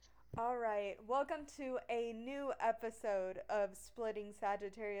All right, welcome to a new episode of Splitting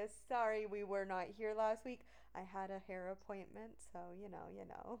Sagittarius. Sorry we were not here last week. I had a hair appointment, so you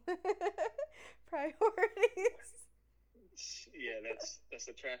know. Priorities. Yeah, that's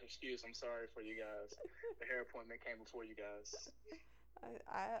the trash excuse. I'm sorry for you guys. The hair appointment came before you guys.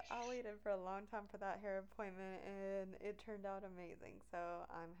 I waited for a long time for that hair appointment and it turned out amazing, so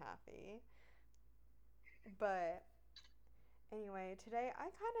I'm happy. But anyway, today I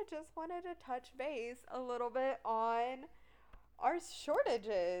kind of just wanted to touch base a little bit on our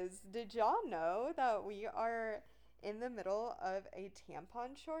shortages. Did y'all know that we are in the middle of a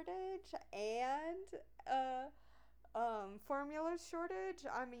tampon shortage and a formula shortage?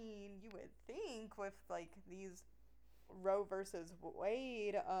 I mean, you would think with like these Roe versus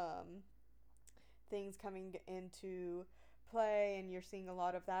Wade things coming into play, and you're seeing a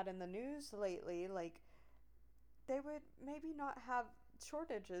lot of that in the news lately, like they would maybe not have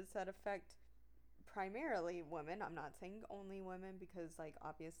shortages that affect primarily women. I'm not saying only women because, like,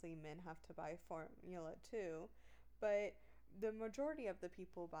 obviously men have to buy formula too, but the majority of the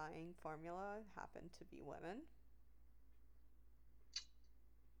people buying formula happen to be women.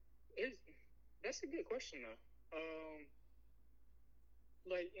 Is That's a good question though.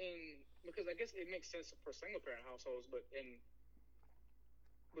 Like in because I guess it makes sense for single parent households, but in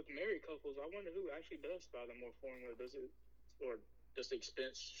with married couples, I wonder who actually does buy the more formula. Does it or does the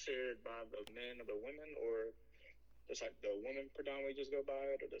expense shared by the men or the women, or does like the woman predominantly just go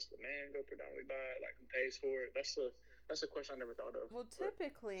buy it, or does the man go predominantly buy it? Like who pays for it? That's a question I never thought of. Well, But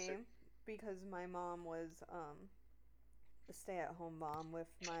typically, because my mom was a stay-at-home mom with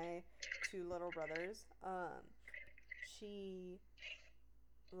my two little brothers, she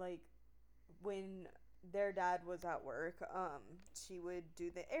like when their dad was at work, she would do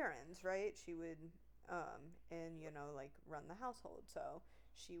the errands, right? She would and like run the household. So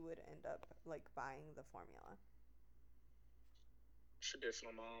she would end up like buying the formula.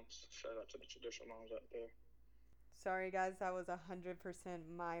 traditional moms, shout out to the traditional moms out there. Sorry guys, that was 100%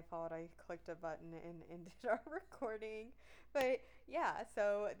 my fault. I clicked a button and ended our recording. But yeah,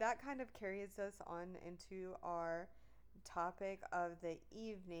 so that kind of carries us on into our topic of the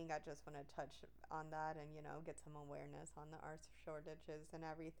evening. I just want to touch on that and get some awareness on the art shortages and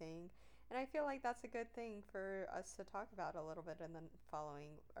everything. And I feel like that's a good thing for us to talk about a little bit in the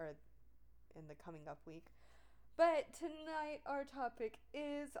following or in the coming up week. But tonight our topic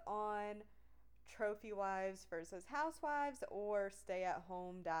is on trophy wives versus housewives, or stay at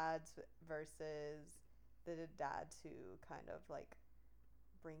home dads versus the dads who kind of like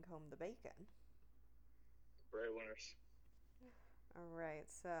bring home the bacon. Breadwinners. All right,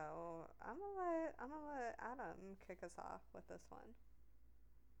 so I'm gonna let Adam kick us off with this one.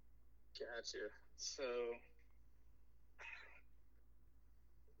 Gotcha. So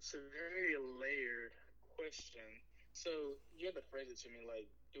it's a very layered question. So you have to phrase it to me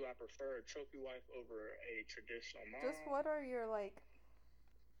like, do I prefer a trophy wife over a traditional Just mom? what are your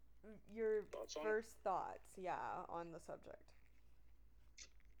Thoughts on it? first thoughts, yeah, on the subject?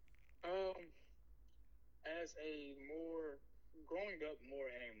 Um, as a more growing up more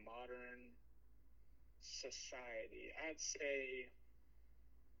in a modern society, I'd say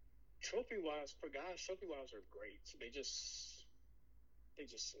trophy wives for guys. Trophy wives are great. They just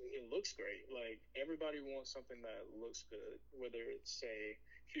it looks great. Like everybody wants something that looks good, whether it's say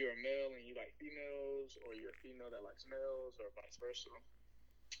if you're a male and you like females, or you're a female that likes males, or vice versa.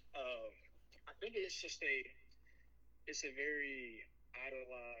 Um, I think it's a very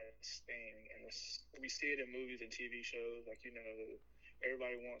idolized thing, and we see it in movies and TV shows. Like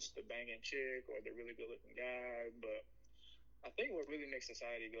everybody wants the banging chick or the really good looking guy, but I think what really makes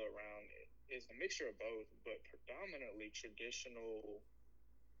society go around is a mixture of both, but predominantly traditional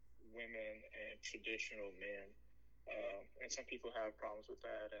women and traditional men. And some people have problems with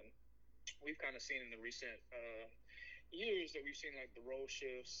that. And we've kind of seen in the recent years that we've seen like the role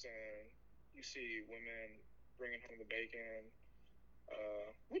shifts, and you see women bringing home the bacon,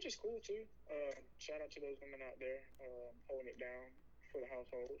 which is cool too. Shout out to those women out there holding it down for the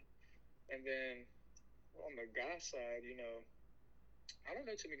household. And then on the guy side, I don't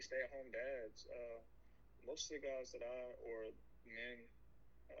know too many stay-at-home dads. Most of the guys or men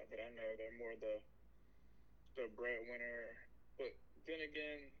that I know, they're more the breadwinner. But then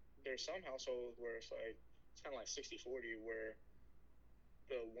again, there's some households where it's kind of like 60-40, where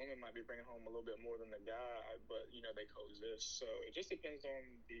the woman might be bringing home a little bit more than the guy, but they coexist. So it just depends on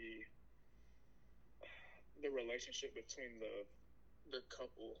the relationship between the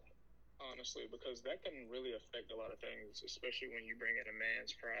couple, honestly, because that can really affect a lot of things, especially when you bring in a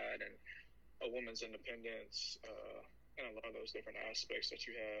man's pride and a woman's independence. and a lot of those different aspects that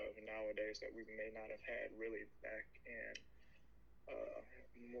you have nowadays that we may not have had really back in uh,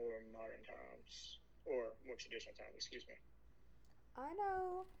 more modern times or more traditional times. Excuse me. I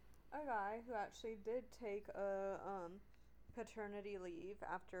know a guy who actually did take a paternity leave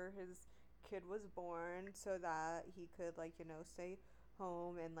after his kid was born so that he could like, stay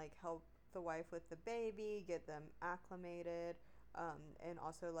home and like help the wife with the baby, get them acclimated, and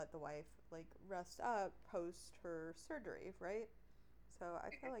also let the wife like rest up post her surgery, right? So I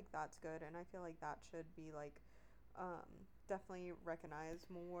feel like that's good, and I feel like that should be like um, definitely recognized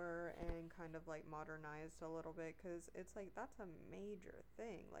more and kind of like modernized a little bit because it's like that's a major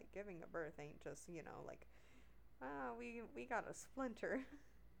thing. Like giving a birth ain't just like we got a splinter.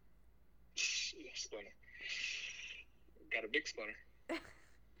 Splinter. Got a big splinter.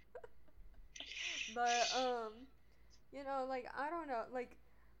 But like I don't know, like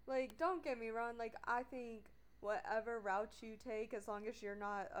don't get me wrong, like I think whatever route you take, as long as you're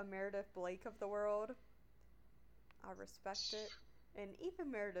not a Meredith Blake of the world, I respect it. And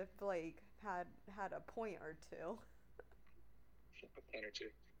even Meredith Blake had a point or two. A point or two.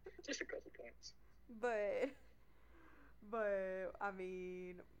 Just a couple points. But I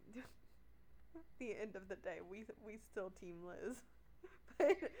mean, at the end of the day, we still team Liz.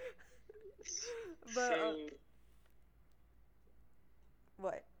 but so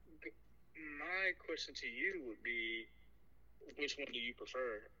what? My question to you would be, which one do you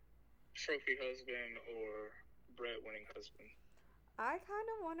prefer, trophy husband or breadwinning husband? I kind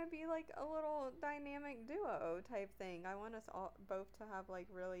of want to be like a little dynamic duo type thing. I want us all both to have like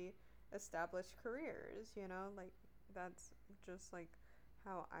really established careers, like that's just like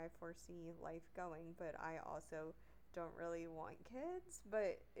how I foresee life going, but I also don't really want kids,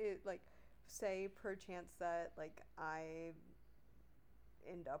 but it like say perchance that like I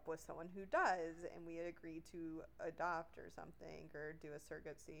end up with someone who does and we agree to adopt or something or do a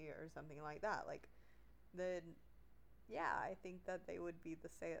surrogacy or something like that, like then yeah, I think that they would be the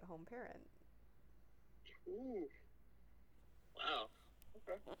stay-at-home parent. Ooh, wow.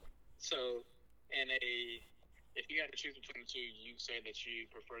 Okay. So, if you had to choose between the two, you say that you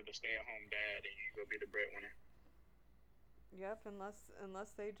prefer the stay-at-home dad, and you go be the breadwinner. Yep,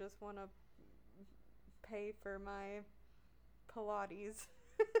 unless they just want to pay for my Pilates.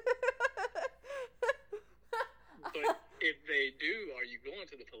 But if they do, are you going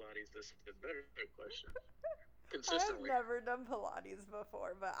to the Pilates? This is the better question. Consistently. I've never done Pilates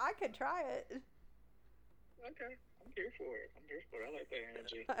before, but I could try it. Okay, I'm here for it. I like that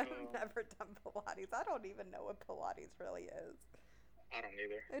energy. I've never done Pilates. I don't even know what Pilates really is. I don't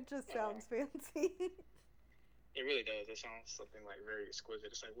either. It just sounds fancy. It really does. It sounds something like very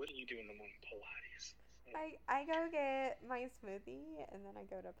exquisite. It's like, what do you do in the morning? Pilates. I go get my smoothie and then I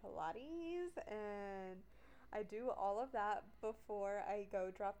go to Pilates and I do all of that before I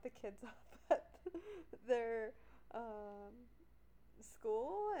go drop the kids off at their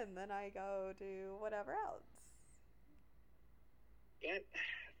school, and then I go do whatever else.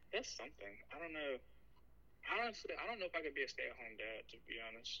 That's something. I don't know. Honestly, I don't know if I could be a stay-at-home dad, to be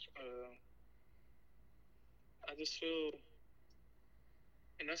honest. I just feel,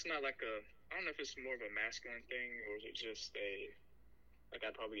 and that's not like I don't know if it's more of a masculine thing or is it just like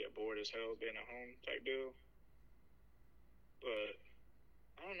I'd probably get bored as hell being at home type deal. But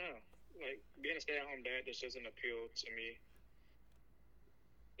I don't know. Like being a stay-at-home dad just doesn't appeal to me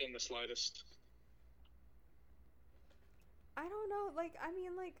in the slightest. I don't know. Like, I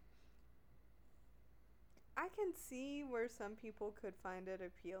mean, like, I can see where some people could find it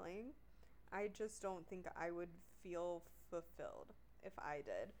appealing. I just don't think I would feel fulfilled if I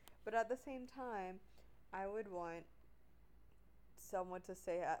did. But at the same time, I would want someone to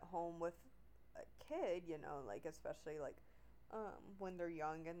stay at home with a kid, like especially like when they're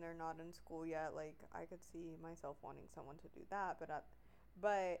young and they're not in school yet. Like I could see myself wanting someone to do that,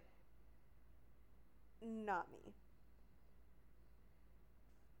 but not me.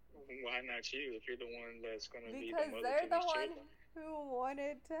 Why not you? If you're the one that's going to be the Because mother they're to the these one children. who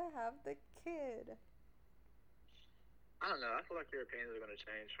wanted to have the kid. I don't know. I feel like your opinions are going to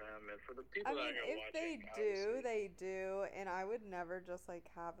change, fam. And for the people that are if watching, they do, and I would never just like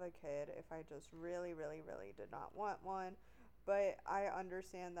have a kid if I just really, really, really did not want one. But I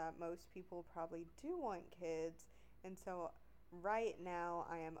understand that most people probably do want kids, and so right now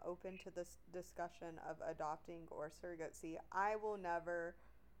I am open to this discussion of adopting or surrogacy. I will never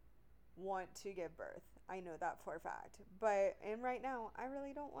want to give birth. I know that for a fact. And right now, I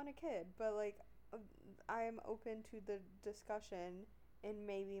really don't want a kid. But, like, I am open to the discussion and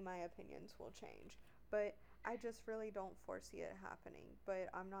maybe my opinions will change. But I just really don't foresee it happening. But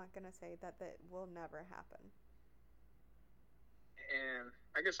I'm not going to say that will never happen. And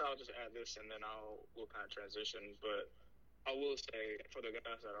I guess I'll just add this, and then we'll kind of transition. But I will say for the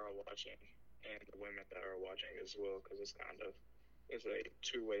guys that are watching and the women that are watching as well, because it's a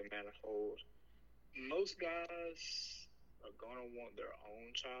two-way manifold. Most guys are gonna want their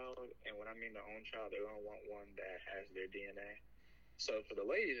own child, and when I mean their own child, they're gonna want one that has their DNA. So for the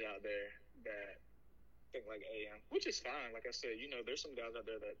ladies out there that think like AM, which is fine. Like I said, there's some guys out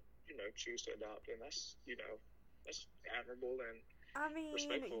there that choose to adopt, and that's admirable and I mean,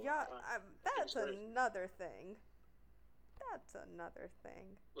 respectful. yeah, that's It's great. another thing. That's another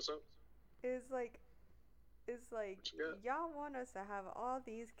thing. What's up? Is like, is like, What you got? y'all want us to have all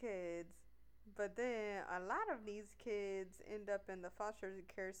these kids, but then a lot of these kids end up in the foster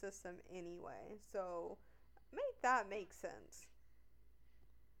care system anyway. So make that make sense.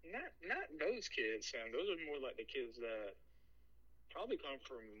 Not those kids, Sam. Those are more like the kids that probably come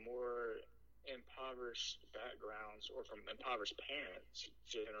from more impoverished backgrounds or from impoverished parents.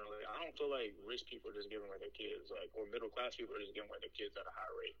 Generally, I don't feel like rich people are just giving away their kids, or middle class people are just giving away their kids at a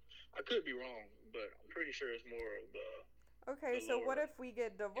high rate. I could be wrong, but I'm pretty sure it's more of Okay, the so what lower if we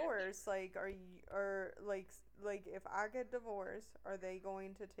get end. divorced? Like, are you, or like if I get divorced, are they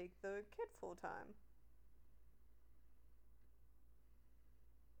going to take the kid full time?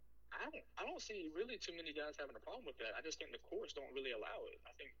 I don't see really too many guys having a problem with that. I just think the courts don't really allow it.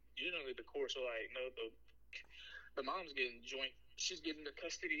 I think generally the courts are like, no, the mom's getting joint. She's getting the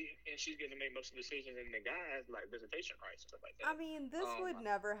custody and she's getting to make most of the decisions, and the guy has like visitation rights and stuff like I that. mean, this Um, would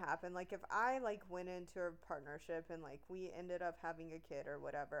never happen. Like if I like went into a partnership and like we ended up having a kid or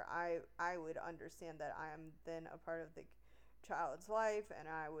whatever, I would understand that I am then a part of the child's life and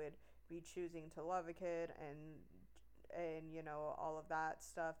I would be choosing to love a kid and all of that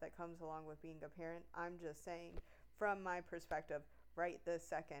stuff that comes along with being a parent. I'm just saying from my perspective right this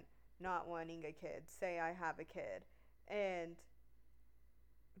second, not wanting a kid. Say I have a kid and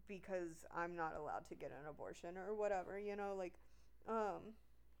because I'm not allowed to get an abortion or whatever, um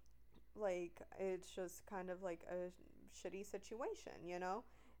like it's just kind of like a shitty situation,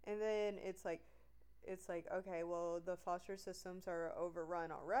 And then it's like okay, well the foster systems are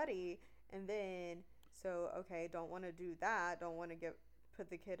overrun already and then so okay, don't want to do that, don't want to get put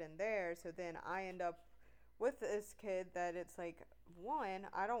the kid in there, so then I end up with this kid that it's like one,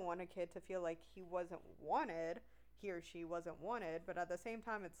 I don't want a kid to feel like he or she wasn't wanted, but at the same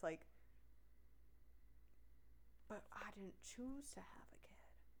time it's like but I didn't choose to have a kid.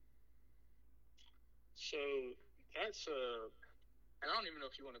 so that's and I don't even know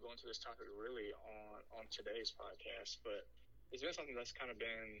if you want to go into this topic really on today's podcast, but it's been something that's kind of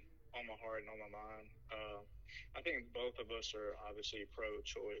been on my heart and on my mind. I think both of us are obviously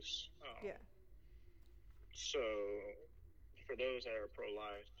pro-choice. Yeah. So for those that are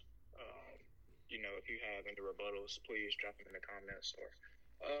pro-life, um, if you have any rebuttals, please drop them in the comments or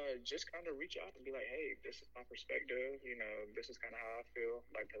just kind of reach out and be like, hey, this is my perspective. This is kind of how I feel.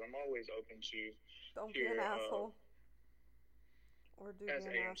 Like, because I'm always open to Don't be an hear, asshole. Or do as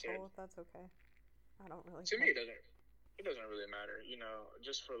be an AM said, asshole if that's okay. I don't really to me care. it doesn't really matter.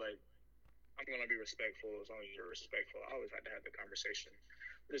 Just for like, I'm gonna be respectful as long as you're respectful. I always like to have the conversation.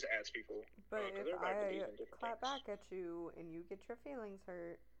 Just ask people But because if everybody I believes in different clap things. back at you and you get your feelings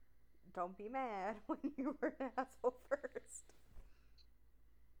hurt, don't be mad when you were an asshole first.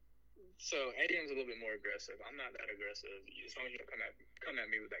 So AM's a little bit more aggressive. I'm not that aggressive. As long as you don't come at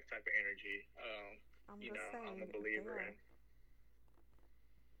me with that type of energy, I'm just I'm a saying if they believer are. in.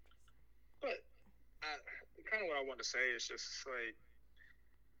 But kind of what I want to say is just like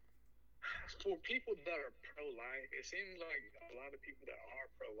for people that are pro-life, it seems like a lot of people that are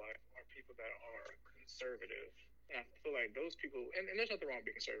pro-life are people that are conservative. And I feel like those people, and there's nothing wrong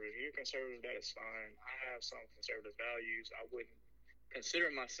with being conservative. If you're conservative, that is fine. I have some conservative values. I wouldn't consider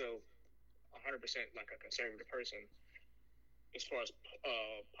myself 100% like a conservative person as far as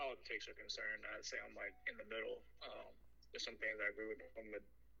politics are concerned. I'd say I'm like in the middle. There's some things I agree with on the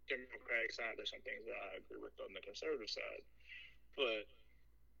Democratic side. There's some things that I agree with on the conservative side. But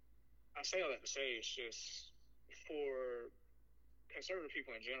I say all that to say it's just for conservative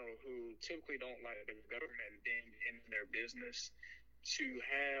people in general who typically don't like the government being in their business to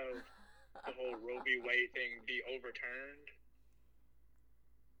have the whole Roe v. Wade thing be overturned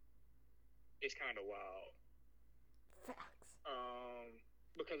is kind of wild. Facts.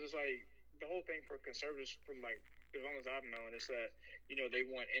 Because it's like the whole thing for conservatives, from like as long as I've known, is that they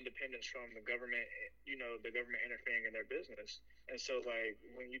want independence from the government. The government interfering in their business, and so like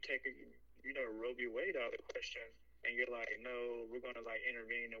when you take Roe v. Wade out of the question, and you're like, no, we're gonna like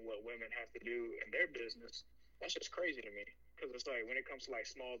intervene in what women have to do in their business. That's just crazy to me. Because it's like when it comes to like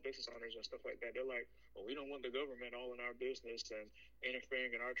small business owners and stuff like that, they're like, well, we don't want the government all in our business and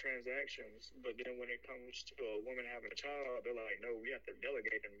interfering in our transactions. But then when it comes to a woman having a child, they're like, no, we have to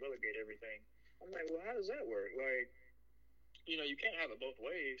delegate and relegate everything. I'm like, well, how does that work? Like, you can't have it both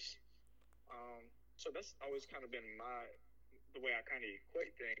ways. So that's always kind of been the way I kind of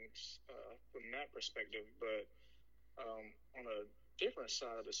equate things from that perspective. But on a different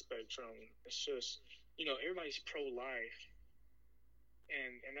side of the spectrum, it's just everybody's pro life,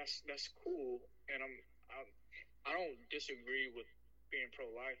 and that's cool. And I don't disagree with being pro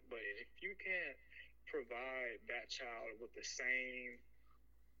life, but if you can't provide that child with the same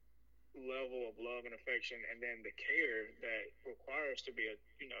level of love and affection, and then the care that requires to be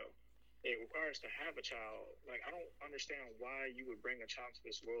it requires to have a child. Like, I don't understand why you would bring a child to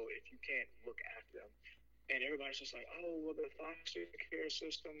this world if you can't look after them. And everybody's just like, oh, well, the foster care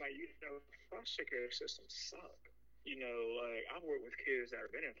system, like, foster care systems suck. Like, I've worked with kids that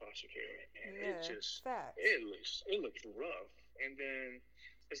have been in foster care, and Yeah, facts. it looks rough. And then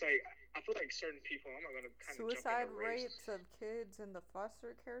it's like, I feel like certain people, I'm not gonna kind of jump in Suicide a race. rates of kids in the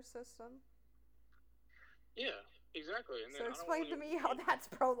foster care system. Yeah, exactly. And then So I don't explain want to to me how that's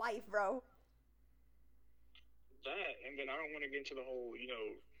pro life, bro. that, and then I don't want to get into the whole,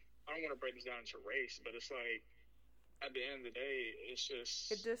 I don't want to break this down into race, but it's like at the end of the day, it's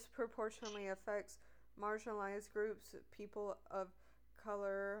It just disproportionately affects marginalized groups, people of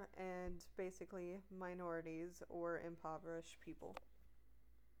color, and basically minorities or impoverished people.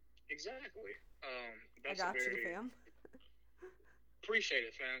 exactly. I That's a got you, very fam. appreciate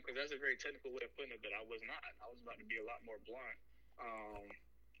it, fam, because that's a very technical way of putting it. That I was not. I was about to be a lot more blunt, um,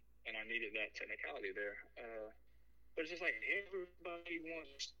 and I needed that technicality there. But it's just like everybody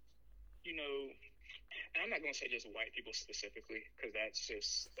wants, you know, and I'm not going to say just white people specifically because that's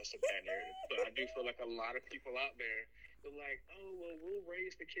a bad narrative. But I do feel like a lot of people out there are like, oh well, we'll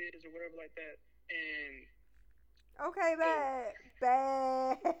raise the kids or whatever like that, and Okay, so bad.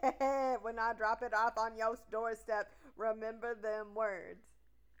 Bad. When I drop it off on your doorstep, remember them words.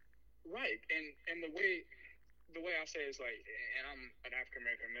 right, and the way I say it is like, and I'm an African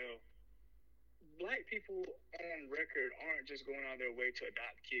American male. Black people on record aren't just going out of their way to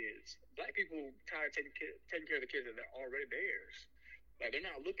adopt kids. Black people tired of taking care of the kids that are already theirs. Like, they're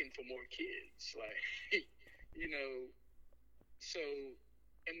not looking for more kids. Like, you know, so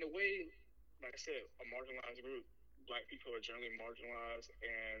in the way, like I said, a marginalized group, black people are generally marginalized,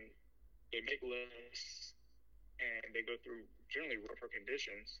 and they make less, and they go through generally rougher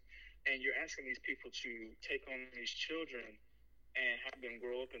conditions. And you're asking these people to take on these children and have them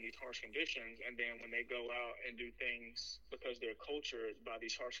grow up in these harsh conditions, and then when they go out and do things because they're cultured by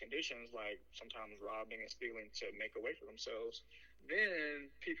these harsh conditions, like sometimes robbing and stealing to make a way for themselves,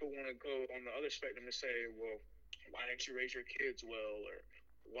 then people want to go on the other spectrum and say, well, why didn't you raise your kids well, or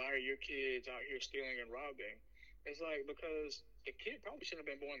why are your kids out here stealing and robbing? It's like, because the kid probably shouldn't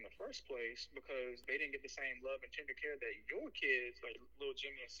have been born in the first place, because they didn't get the same love and tender care that your kids, like little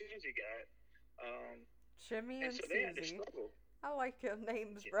Jimmy and Susie, got. Jimmy And and so they had to Susie. struggle. I like your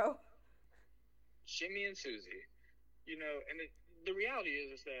names, Yeah. bro. Jimmy and Susie, and the reality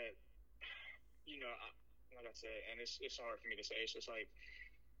is that, like I said, and it's hard for me to say. It's just like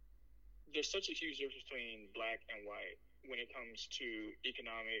there's such a huge difference between black and white when it comes to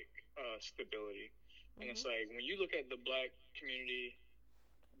economic stability. And Hmm. it's like when you look at the black community,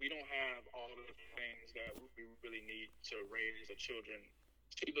 we don't have all the things that we really need to raise the children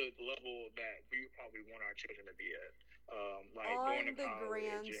to the level that we probably want our children to be at. Like going to On the college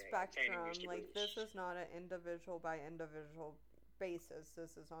grand and obtaining these spectrum, like degrees. this is not an individual by individual basis.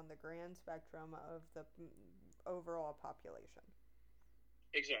 This is on the grand spectrum of the overall population.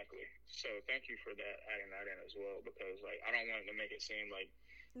 Exactly. So thank you for that, adding that in as well, because like I don't want to make it seem like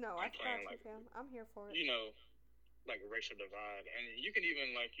No, I I'm playing got you, like fam. I'm here for it. you know like racial divide, and you can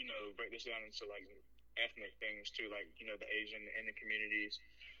even like break this down into like ethnic things too, like the Asian and the communities,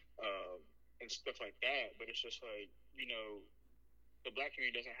 and stuff like that. But it's just like the black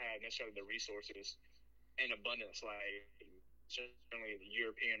community doesn't have necessarily the resources in abundance like certainly the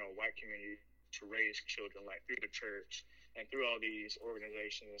European or white community to raise children, like through the church and through all these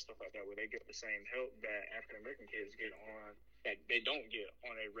organizations and stuff like that, where they get the same help that African American kids get on that they don't get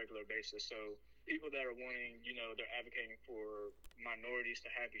on a regular basis. So people that are wanting, they're advocating for minorities to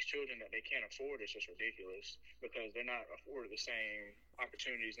have these children that they can't afford is just ridiculous, because they're not afforded the same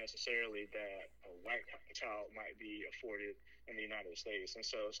opportunities necessarily that a white child might be afforded in the United States. And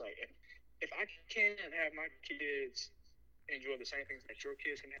so it's like, if I can't have my kids enjoy the same things that your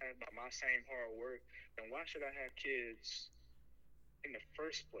kids can have by my same hard work, then why should I have kids in the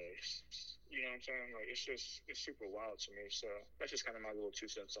first place. You know what I'm saying? Like, it's super wild to me. So that's just kind of my little 2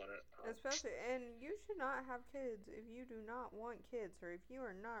 cents on it. Especially, and you should not have kids if you do not want kids or if you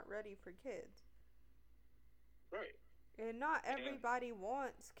are not ready for kids. Right. And not And everybody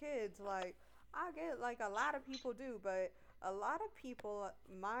wants kids. Like, I get, like, a lot of people do, but a lot of people,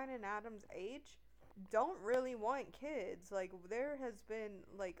 mine and Adam's age, don't really want kids. Like, there has been,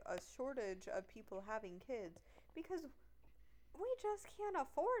 like, a shortage of people having kids because we just can't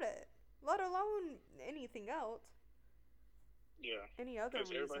afford it, let alone anything else, yeah, any other because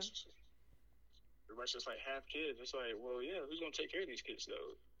reason. everybody's just like have kids. It's like, well, yeah, who's gonna take care of these kids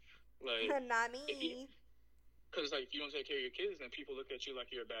though? Like, Not if you, me. because like if you don't take care of your kids, then people look at you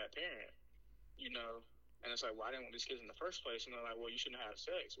like you're a bad parent, you know. And it's like, well, I didn't want these kids in the first place. And they're like, well, you shouldn't have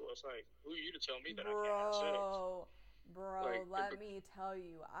sex. Well, it's like, who are you to tell me that I can't have sex? Bro, bro, Like, let me tell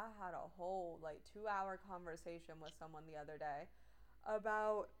you, I had a whole like 2 hour conversation with someone the other day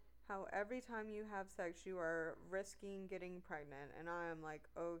about how every time you have sex, you are risking getting pregnant. And I am like,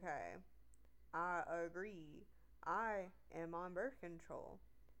 okay, I agree. I am on birth control.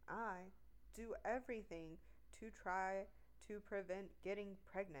 I do everything to try to prevent getting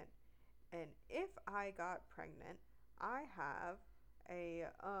pregnant. And if I got pregnant, I have a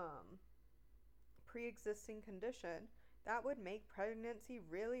pre-existing condition that would make pregnancy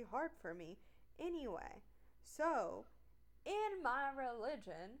really hard for me anyway. So, in my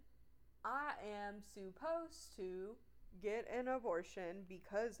religion, I am supposed to get an abortion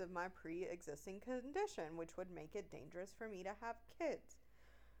because of my pre-existing condition, which would make it dangerous for me to have kids.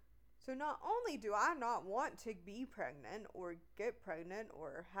 So not only do I not want to be pregnant or get pregnant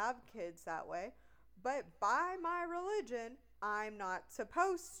or have kids that way, but by my religion, I'm not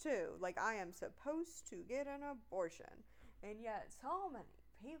supposed to. Like, I am supposed to get an abortion. And yet, so many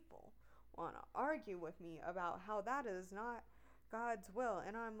people want to argue with me about how that is not God's will.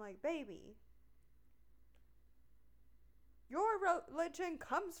 And I'm like, baby, your religion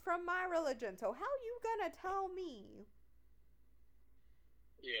comes from my religion. So how you gonna tell me?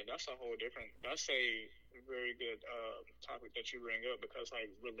 yeah, that's a whole different. That's a very good topic that you bring up because like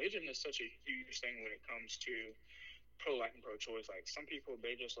religion is such a huge thing when it comes to pro life and pro choice. Like some people,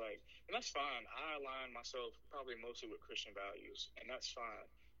 they just like, and that's fine. I align myself probably mostly with Christian values, and that's fine.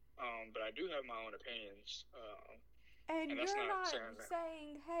 But I do have my own opinions, And and that's you're not not saying that saying,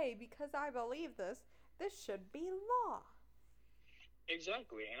 hey, because I believe this should be law.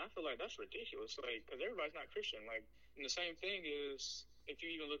 exactly. And I feel like that's ridiculous. Like because everybody's not Christian. Like, and the same thing is if you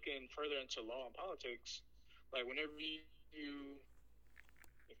even look in further into law and politics, like whenever you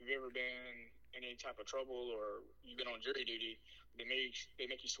if you've ever been in any type of trouble or you've been on jury duty, they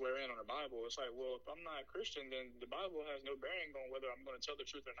make you swear in on the Bible. It's like, well, if I'm not a Christian, then the Bible has no bearing on whether I'm going to tell the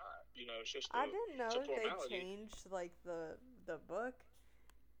truth or not. You know, it's just I didn't it's a know they formality. changed like the book.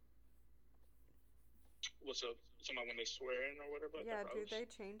 What's up? Somebody when they swear in or whatever, like the Yeah, do oath. they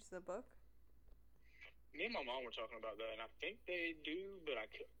change the book? Me and my mom were talking about that, and I think they do, but I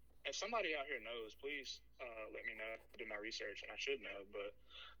could. If somebody out here knows, please let me know. Do my research, and I should know, but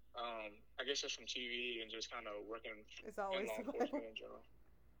I guess it's from TV and just kind of working It's in always law the Bible. enforcement in general.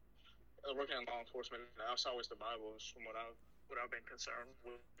 Working in law enforcement, it's always the Bible is from what I've been concerned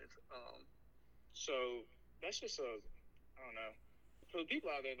with. So that's just I don't know. For the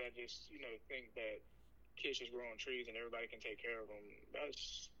people out there that just think that kids just grow on trees and everybody can take care of them,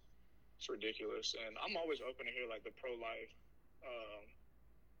 it's ridiculous. And I'm always open to hear like the pro life um,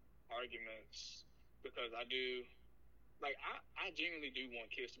 arguments because I do like I genuinely do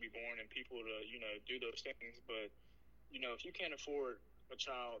want kids to be born and people to do those things, but if you can't afford a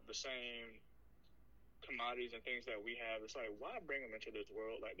child the same commodities and things that we have, it's like why bring them into this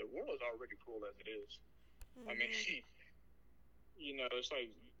world? Like the world is already cool as it is. I mean, Mm-hmm. it's like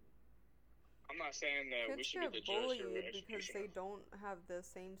I'm not saying that we Kids should be the get judge here with bullied because education. they don't have the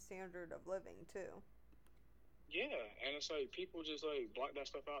same standard of living too. Yeah, and it's like people just like block that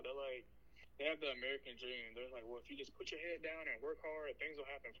stuff out. They're like they have the American dream. They're like, well, if you just put your head down and work hard, things will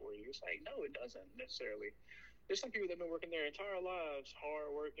happen for you. It's like no, it doesn't necessarily. There's some people that have been working their entire lives,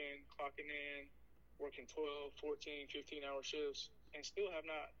 hard working, clocking in, working 12, 14, 15-hour shifts, and still have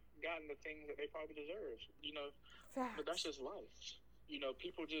not gotten the thing that they probably deserve. But that's Facts. just life.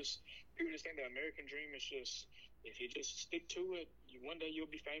 People just think the American dream is just if you just stick to it, one day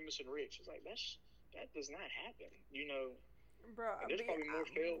you'll be famous and rich. It's like that does not happen. Bro, And there's probably more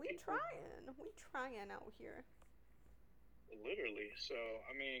failed we people, trying. We trying out here. literally. So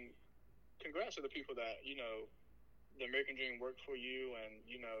I mean, congrats to the people that the American dream worked for you, and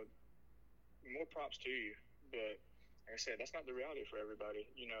more props to you. But like I said, that's not the reality for everybody.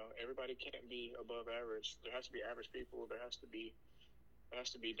 Everybody can't be above average. There has to be average people. There has to be there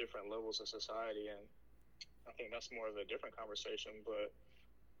has to be different levels of society, and I think that's more of a different conversation. But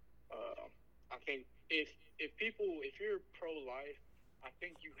uh, I think if you're pro life, I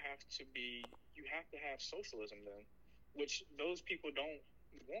think you have to have socialism then, which those people don't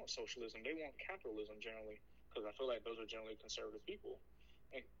want socialism. They want capitalism generally, because I feel like those are generally conservative people,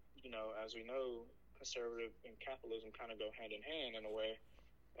 and as we know, conservative and capitalism kind of go hand in hand in a way.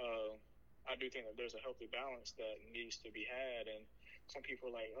 uh, I do think that there's a healthy balance that needs to be had, and some people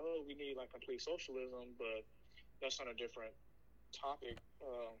are like, "Oh, we need like complete socialism," but that's on a different topic.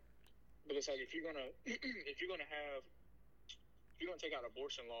 But it's like if you're gonna if you're gonna have if you're gonna take out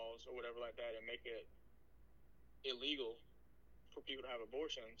abortion laws or whatever like that and make it illegal for people to have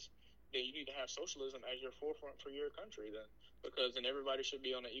abortions, then you need to have socialism as your forefront for your country. Then, because then everybody should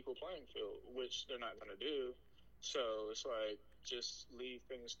be on an equal playing field, which they're not gonna do. So it's like just leave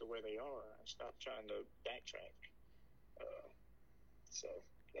things the way they are and stop trying to backtrack. Uh, so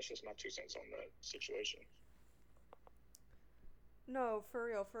that's just my 2 cents on that situation. No, for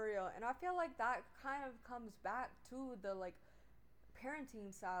real, for real. And I feel like that kind of comes back to the like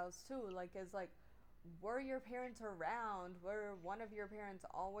parenting styles too. Like, is like, were your parents around? Were one of your parents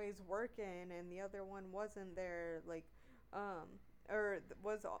always working and the other one wasn't there? Like, um, or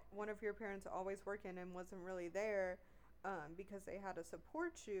was one of your parents always working and wasn't really there, because they had to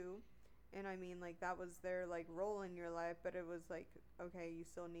support you? And I mean, like, that was their like role in your life, but it was like, okay, you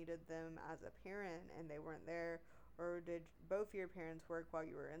still needed them as a parent and they weren't there. Or did both your parents work while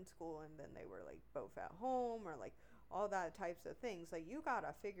you were in school and then they were like both at home, or like all that types of things? Like, you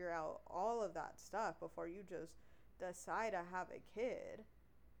gotta figure out all of that stuff before you just decide to have a kid.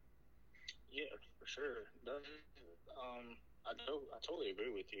 Yeah, for sure. I totally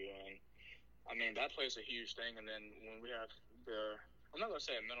agree with you, and I mean that plays a huge thing. And then when we have the I'm not gonna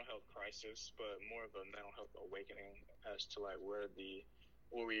say a mental health crisis, but more of a mental health awakening as to like where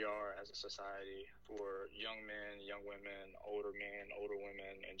we are as a society for young men, young women, older men, older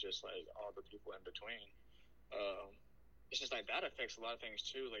women, and just like all the people in between. Um, it's just like that affects a lot of things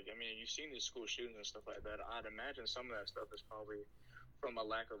too. Like, I mean, you've seen these school shootings and stuff like that. I'd imagine some of that stuff is probably from a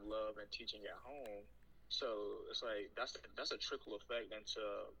lack of love and teaching at home. So it's like that's a trickle effect into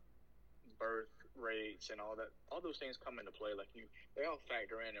birth rates and all that. All those things come into play. Like they all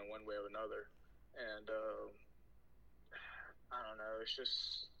factor in one way or another. And I don't know. It's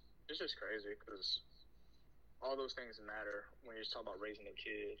just crazy because all those things matter when you're talking about raising a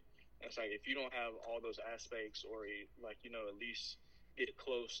kid. And it's like if you don't have all those aspects, or like at least get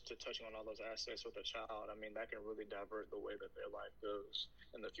close to touching on all those aspects with a child, I mean that can really divert the way that their life goes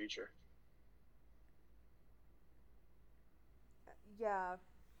in the future. Yeah.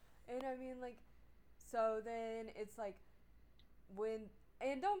 And I mean, like, so then it's like, when,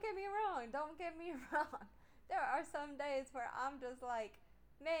 and don't get me wrong, don't get me wrong. There are some days where I'm just like,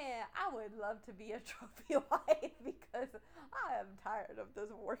 man, I would love to be a trophy wife because I am tired of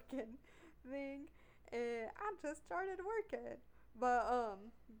this working thing, and I just started working. But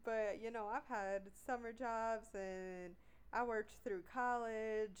I've had summer jobs, and I worked through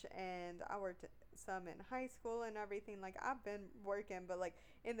college, and I worked some in high school and everything. Like, I've been working, but like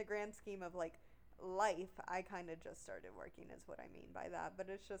in the grand scheme of like life, I kind of just started working is what I mean by that. But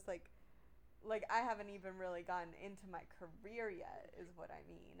it's just like I haven't even really gotten into my career yet is what I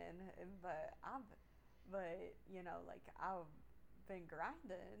mean. And but like, I've been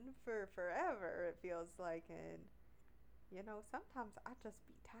grinding for forever, it feels like. And sometimes I just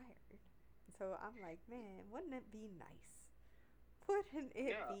be tired. So I'm like, man, wouldn't it be nice? Wouldn't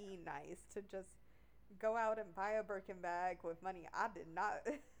it Yeah, be nice to just go out and buy a Birkin bag with money I did not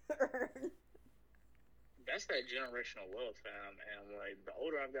earn? that's that generational wealth, fam. And like the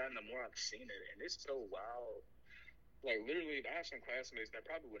older I've gotten, the more I've seen it, and it's so wild. Like literally, I have some classmates that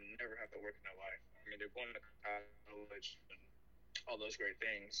probably would never have to work in their life. I mean, they're going to college and all those great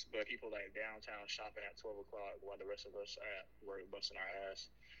things, but people like downtown shopping at 12 o'clock while the rest of us are at work busting our ass,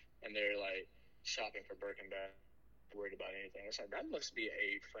 and they're like shopping for Birkin bag, worried about anything. It's like that must be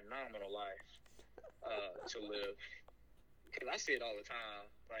a phenomenal life to live. Because I see it all the time.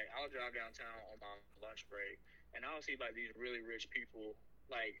 Like I'll drive downtown on my lunch break, and I'll see like these really rich people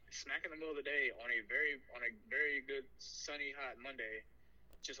like smack in the middle of the day on a very good sunny hot Monday,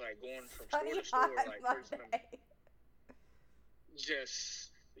 just like going from store Funny to hot store, like purchasing them, Monday.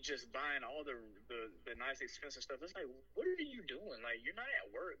 just buying all the nice expensive stuff. It's like, what are you doing? Like you're not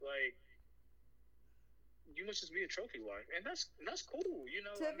at work. Like you must just be a trophy wife, and that's cool.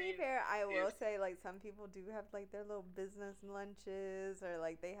 To I be mean, fair, I if will say, like, some people do have like their little business lunches, or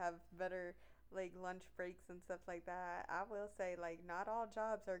like they have better like lunch breaks and stuff like that. I will say, like, not all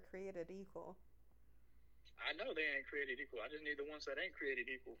jobs are created equal. I know they ain't created equal. I just need the ones that ain't created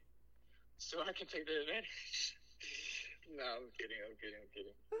equal, so I can take the advantage. No, I'm kidding.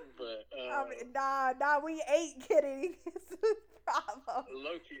 But we ain't kidding. It's the problem. I'm We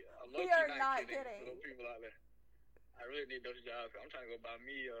low key are not not kidding. For kidding. those people out there, I really need those jobs. I'm trying to go buy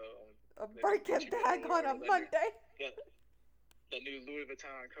me A that new Birkin Gucci belt bag or on a whatever, Monday. that new Louis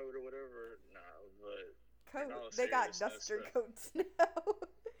Vuitton coat or whatever. Nah, but in Coat. all They got seriousness, duster coats now.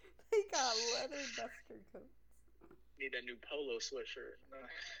 They got leather duster coats. need that new polo sweatshirt.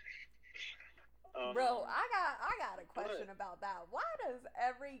 Bro, I got a question about that. Why does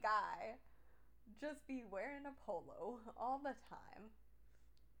every guy just be wearing a polo all the time?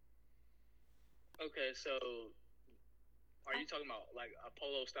 Okay, so are you talking about like a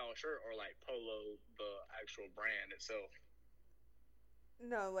polo style shirt or like polo the actual brand itself?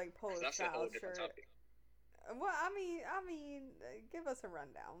 No, like polo That's a style whole different shirt. topic. Well, I mean, give us a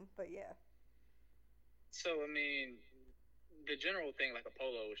rundown. But yeah. So I mean, the general thing like a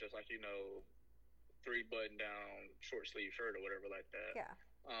polo is just like 3-button down short sleeve shirt or whatever like that. Yeah.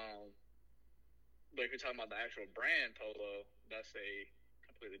 But if you're talking about the actual brand polo, that's a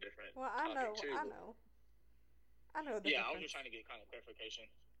completely different topic too. I know. I know the Yeah, difference. I was just trying to get kind of clarification.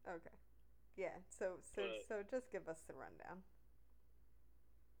 Okay. Yeah. So just give us the rundown.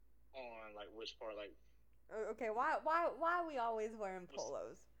 On like which part, like. Okay. Why are we always wearing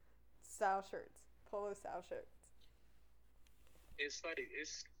polos, style shirts, polo style shirts? It's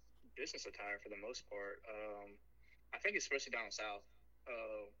business attire for the most part. I think especially down south.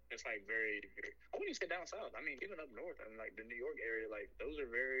 It's like very, very. I wouldn't even say down south. I mean, even up north and like the New York area, like those are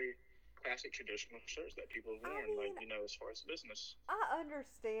very classic traditional shirts that people have worn. I mean, as far as business. I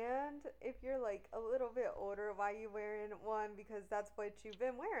understand if you're like a little bit older why you wearing one because that's what you've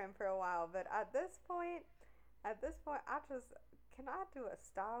been wearing for a while. But at this point, I just. Can I do a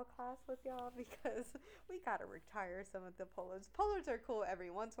style class with y'all? Because we gotta retire some of the polos. Polos are cool every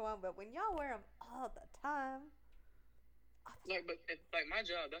once in a while, but when y'all wear them all the time, like my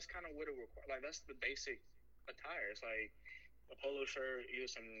job, that's kind of what it requires. Like that's the basic attire. It's like a polo shirt, either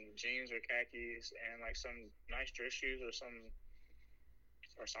some jeans or khakis, and like some nice dress shoes or something,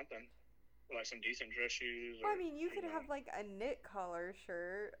 like some decent dress shoes. Well, I mean, you could have like a knit collar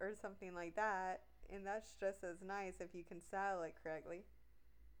shirt or something like that. And that's just as nice if you can style it correctly.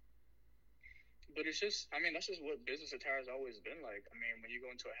 But it's just, I mean, that's just what business attire has always been like. I mean, when you go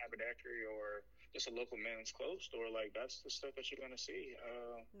into a haberdashery or just a local men's clothes store, like that's the stuff that you're gonna see.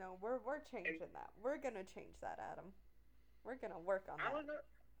 No, we're changing that. We're gonna change that, Adam. We're gonna work on that. I don't know.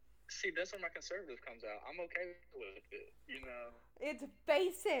 See, that's where my conservative comes out. I'm okay with it. It's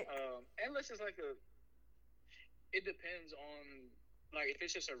basic. Unless it's like it depends on. Like, if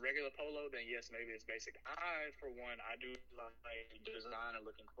it's just a regular polo, then yes, maybe it's basic. For one, I do like designer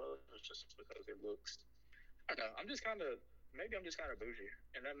looking clothes just because it looks. I don't know. I'm just kind of bougie,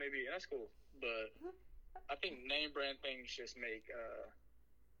 and that's cool. But I think name brand things just make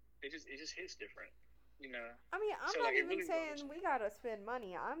it just hits different, I mean, I'm not even saying we gotta spend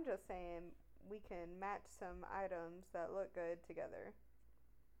money. I'm just saying we can match some items that look good together.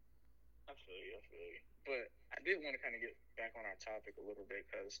 I feel you. But I did want to kind of get back on our topic a little bit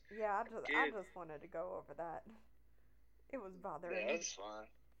because I just wanted to go over that. It was bothering me. Yeah, that's fine.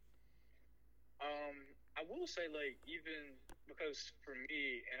 I will say, like, even because for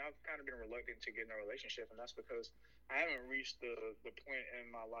me, and I've kind of been reluctant to get in a relationship, and that's because I haven't reached the point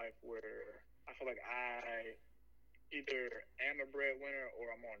in my life where I feel like I either am a breadwinner or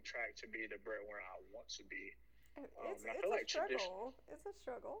I'm on track to be the breadwinner I want to be. It's a struggle. It's a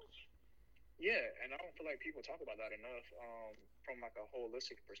struggle. Yeah, and I don't feel like people talk about that enough from like a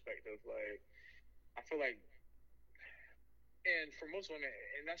holistic perspective. Like, I feel like, and for most women,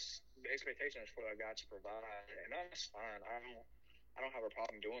 and that's the expectation is for a guy to provide, and that's fine. I don't have a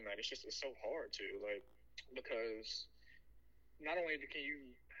problem doing that. It's so hard to because not only can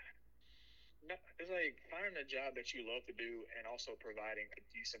you, it's like finding a job that you love to do and also providing a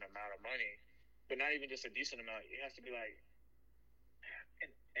decent amount of money, but not even just a decent amount. It has to be like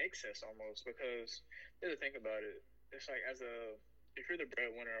excess almost, because the thing about it, it's like if you're the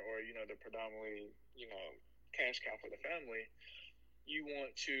breadwinner or the predominantly cash cow for the family, your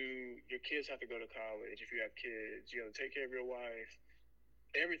kids have to go to college. If you have kids, you have to take care of your wife.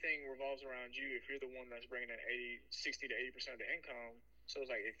 Everything revolves around you. If you're the one that's bringing in 60 to 80% of the income, so it's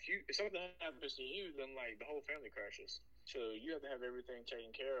like if something happens to you, then like the whole family crashes. So you have to have everything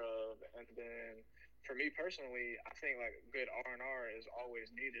taken care of, and then for me personally, I think like good R&R is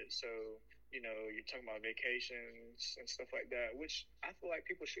always needed. So, you're talking about vacations and stuff like that, which I feel like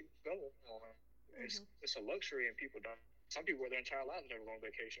people should go on. Mm-hmm. It's a luxury, and people don't. Some people their entire lives never go on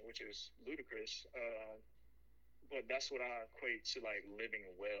vacation, which is ludicrous. but that's what I equate to like living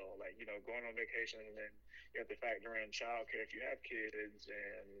well. Like, you know, going on vacation, and then you have to factor in childcare if you have kids,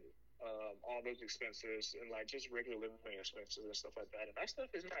 and all those expenses, and like just regular living expenses and stuff like that. And that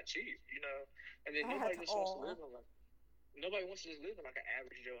stuff is not cheap, you know. And then At nobody just wants to live all. in like nobody wants to just live in like an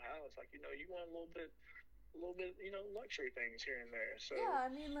average Joe house. Like, you know, you want a little bit, you know, luxury things here and there. So Yeah, I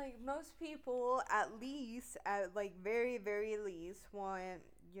mean, like, most people, at least, at like very, very least, want,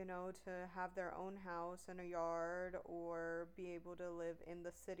 to have their own house and a yard or be able to live in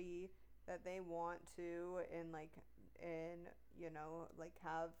the city that they want to and, like, and, like,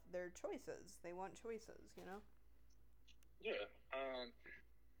 have their choices. They want choices. yeah,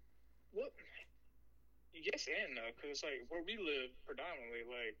 what? Yes and no, because like where we live predominantly,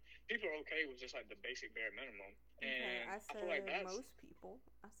 like people are okay with just like the basic bare minimum, Okay, and I I feel like said that's most people.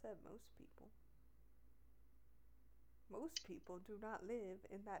 I said most people. Most people do not live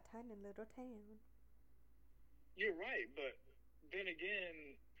in that tiny little town. you're right, but then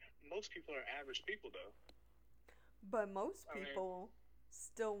again, most people are average people though. But most I mean, people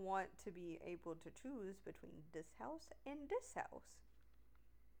still want to be able to choose between this house and this house.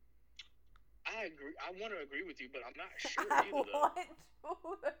 I agree. I want to agree with you, but I'm not sure I either though.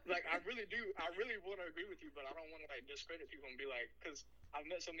 want to Like I agree. really do. I really want to agree with you, but I don't want to like discredit people and be like, because I've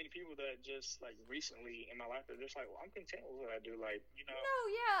met so many people that just like recently in my life they're just like, well, I'm content with what I do. Like, you know, No,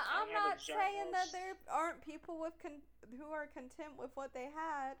 yeah, I I'm don't have a not giant saying that house. there aren't people who are content with what they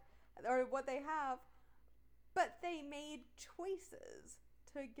had or what they have, but they made choices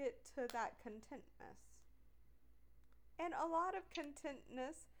to get to that contentness. And a lot of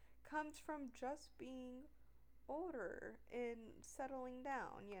contentness comes from just being older and settling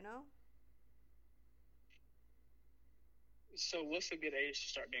down. So what's a good age to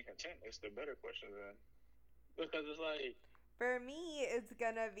start being content? Is the better question then, because it's like, For me, it's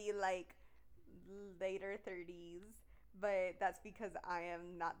gonna be like later 30s, but that's because I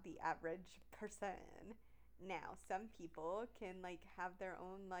am not the average person. Now, some people can like have their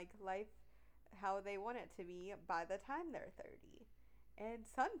own like life how they want it to be by the time they're 30. And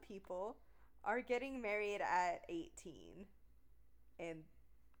some people are getting married at 18, and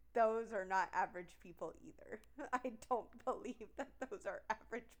those are not average people either. I don't believe that those are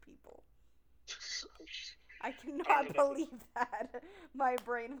average people. I I don't know. cannot That's a, believe that. My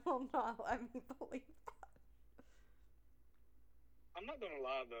brain will not let me believe I'm not gonna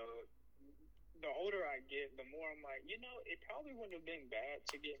lie though. The older I get, the more I'm like, you know, it probably wouldn't have been bad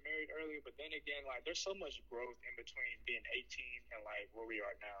to get married earlier. But then again, like, there's so much growth in between being 18 and like where we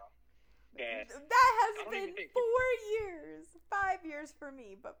are now that that. That I has don't even been think people. 4 years. 5 years for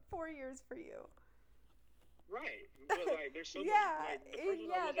me, but 4 years for you. Right, but like, there's so much. Yeah, Like, the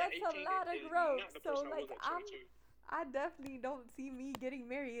person I yeah, was at that's a 18 lot of is growth. not the So person I was like at I'm 22. I definitely don't see me getting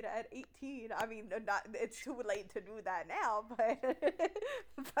married at 18. I mean, not it's too late to do that now, but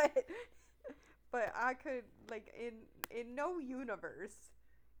but but I could like in no universe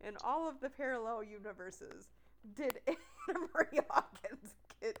in all of the parallel universes did Anna Marie Hawkins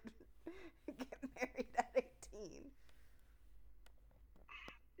get married at 18.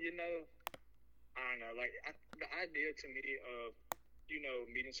 You know, I don't know. Like, the idea to me of, you know,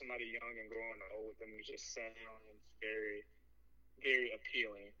 meeting somebody young and growing old with them just sounds very, very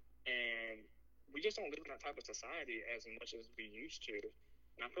appealing. And we just don't live in that type of society as much as we used to.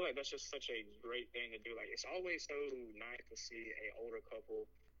 And I feel like that's just such a great thing to do. Like, it's always so nice to see a older couple,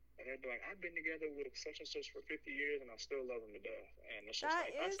 and they'd be like, I've been together with such and such for 50 years, and I still love them to death. And it's just That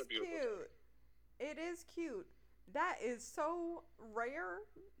like, that's is a beautiful thing. cute. It is cute. That is so rare.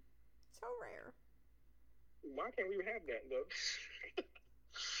 So rare. Why can't we have that, though?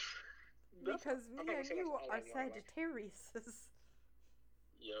 That's, Because I'm me not gonna and say that's you all are I want in life. Sagittarius.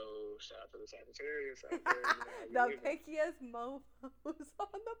 Yo, shout out to the Sagittarius out there. You know how we The living. pickiest mofos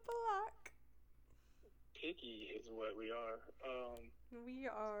on the block. Picky is what we are. We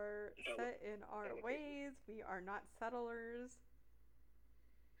are Hella, set in our hella picky. ways. We are not settlers.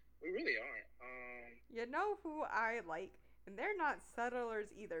 We really aren't. You know who I like? And they're not settlers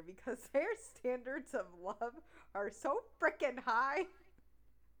either because their standards of love are so freaking high.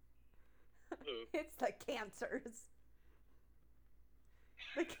 Who? It's the Cancers.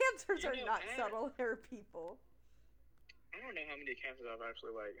 The Cancers You are know, not subtle, they're people. I don't know how many cancers I've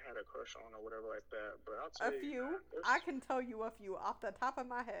actually like had a crush on or whatever like that, but I'll A tell you, few. man, I there's can tell you a few off the top of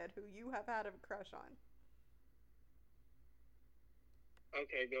my head who you have had a crush on.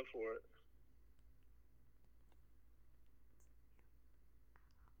 okay, go for it.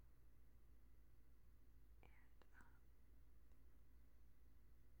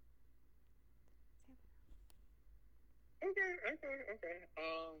 Okay, okay, okay.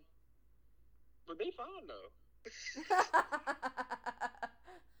 But they fine though. You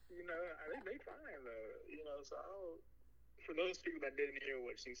know, I think they fine though. You know, so I don't, for those people that didn't hear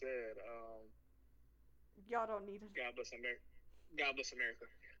what she said, Y'all don't need to. God bless America. God bless America.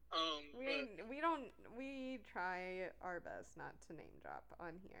 But We don't we try our best not to name drop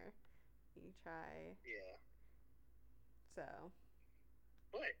on here. We try yeah, so.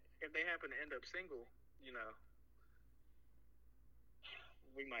 but if they happen to end up single, you know,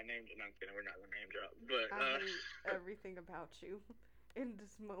 we might name. No, I'm kidding. We're not gonna name drop. But I hate everything about you in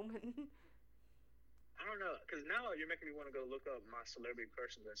this moment. I don't know, because now you're making me want to go look up my celebrity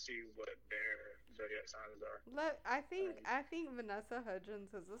crushes and see what their zodiac signs are. I think Vanessa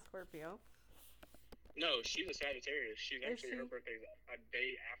Hudgens is a Scorpio. No, she's a Sagittarius. She's Is actually, her she? birthday's a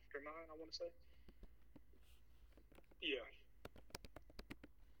day after mine, I want to say. Yeah.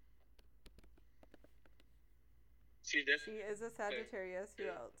 She's She definitely. is a Sagittarius. Who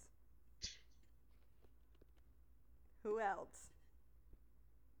Yeah. else? Who else?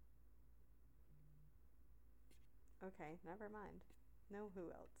 Okay, never mind. No,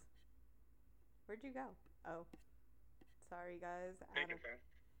 who else? Where'd you go? Oh, sorry guys. Thank Adam. you, fam.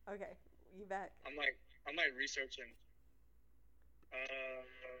 Okay, you back. I'm like researching. Uh,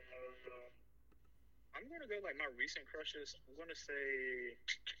 I'm gonna go like my recent crushes. I'm gonna say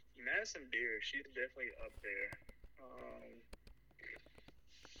Madison Beer. She's definitely up there.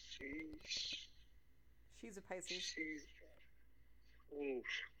 She's She's a Pisces. she's oof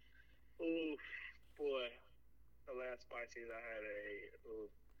oof boy. The last Pisces I had a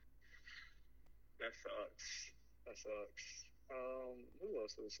oof, that sucks. That sucks. Who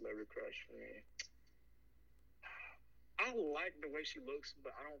else is a celebrity crush for me? I like the way she looks,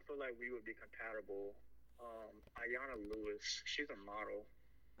 but I don't feel like we would be compatible. Ayana Lewis, she's a model.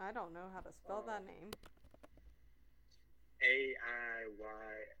 I don't know how to spell Um, that name.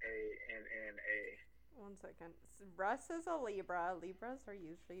 Aiyanna. 1 second. Russ is a Libra. Libras are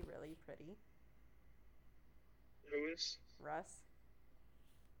usually really pretty. Who is Russ.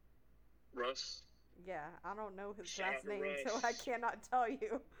 Russ? Yeah, I don't know his Shout last out to name, so I Russ. cannot tell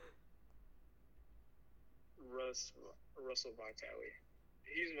you. Russ Russell Vitale.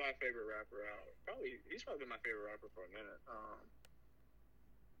 He's my favorite rapper out. He's probably been my favorite rapper for a minute.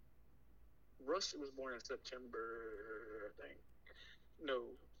 Russ was born in September, I think. No,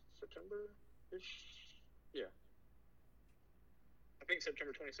 September ish. Yeah, I think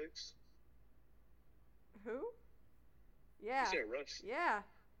September 26th. Who? You Yeah. said Russ. Yeah.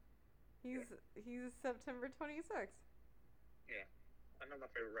 He's Yeah, he's September 26th. yeah. I know my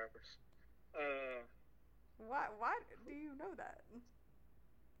favorite rappers. Uh, Why do you know that?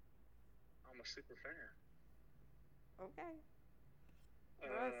 I'm a super fan. Okay.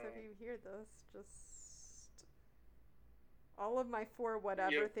 Russ, if Uh, you hear this, just all of my four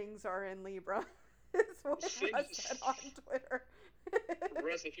whatever yep. things are in Libra is what Send, Russ said on Twitter.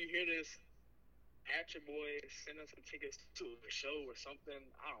 Russ, if you hear this, at your boy, send us some tickets to a show or something.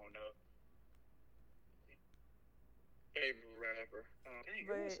 I don't know. Favorite rapper. Dang,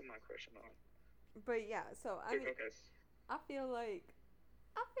 who else but am I crushing on? but yeah, so I mean, Okay. I feel like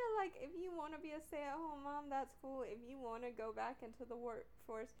if you want to be a stay-at-home mom, that's cool. If you want to go back into the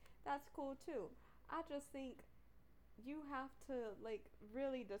workforce, that's cool too. I just think you have to like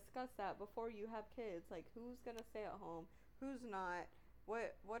really discuss that before you have kids. Like who's gonna stay at home, who's not.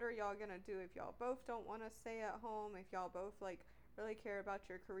 What are y'all gonna do if y'all both don't want to stay at home? If y'all both like really care about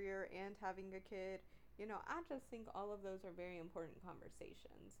your career and having a kid, I just think all of those are very important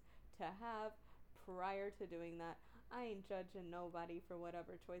conversations to have prior to doing that. I ain't judging nobody for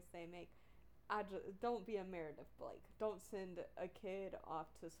whatever choice they make. I just don't be a Meredith Blake. Don't send a kid off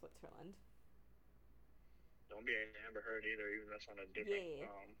to Switzerland. Don't be an Amber Heard either, even that's on a different.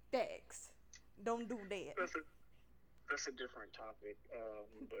 Yeah, thanks. Don't do that. That's a that's a different topic.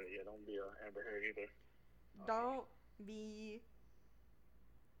 But yeah, don't be a Amber Heard either. Don't be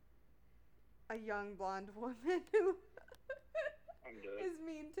a young blonde woman who I'm good. is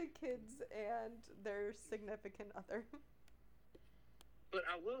mean to kids and their significant other. But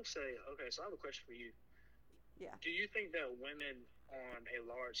I will say, okay, so I have a question for you. Yeah. Do you think that women on a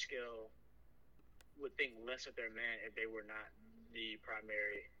large scale would think less of their man if they were not the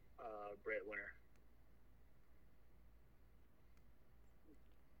primary breadwinner?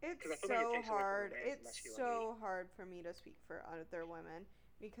 It's Because I feel like it so takes away from a hard. man's It's masculinity. so hard for me to speak for other women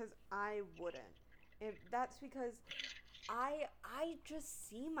because I wouldn't. That's because I just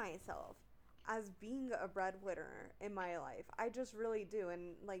see myself as being a breadwinner in my life. I just really do,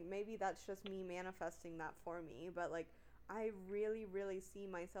 and like maybe that's just me manifesting that for me, but like I really really see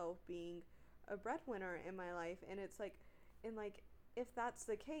myself being a breadwinner in my life, and it's like and like if that's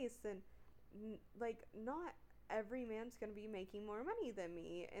the case then like not every man's gonna be making more money than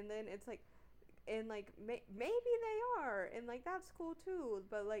me, and then it's like, and like maybe they are, and like that's cool too,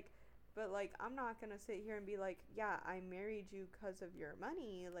 but like I'm not gonna sit here and be like, yeah, I married you because of your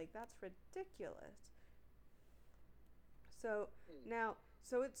money. Like that's ridiculous. So now,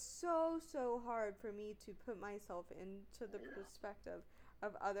 so it's so hard for me to put myself into the perspective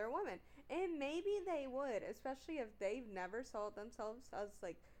of other women. And maybe they would, especially if they've never saw themselves as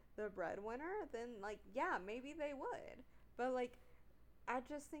like the breadwinner, then like yeah, maybe they would. But like I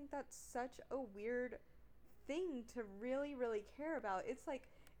just think that's such a weird thing to really care about. It's like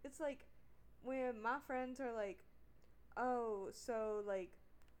when my friends are like, "Oh, so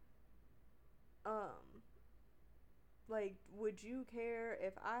um like would you care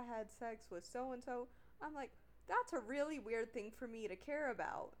if I had sex with so and so?" I'm like, "That's a really weird thing for me to care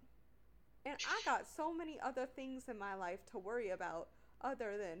about." And I got so many other things in my life to worry about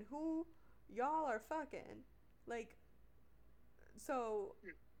other than who y'all are fucking. Like so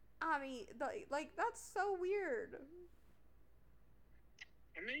I mean, like that's so weird.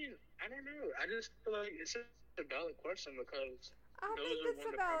 I mean, I don't know. I just feel like it's just a valid question because I those think are it's one a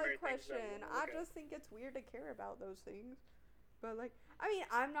of the valid primary things that we question. want to I look at. just think it's weird to care about those things. But like, I mean,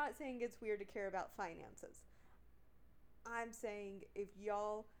 I'm not saying it's weird to care about finances. I'm saying if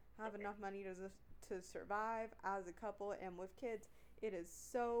y'all have Okay. enough money to survive as a couple and with kids, it is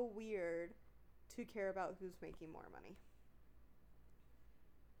so weird to care about who's making more money.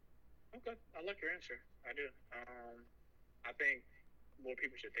 Okay. I like your answer. I do. I think more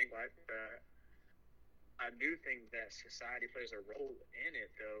people should think like that. I do think that society plays a role in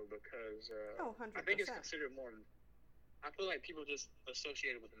it though because Oh, I think it's 100%. considered more. I feel like people just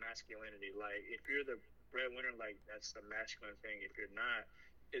associate it with masculinity. Like if you're the breadwinner, like that's the masculine thing. If you're not,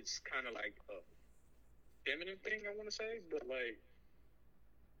 it's kind of like a feminine thing. I want to say, but like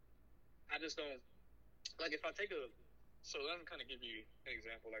I just don't like if I take a. So let me kind of give you an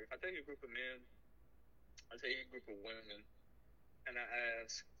example. Like if I take a group of men, I take a group of women, and I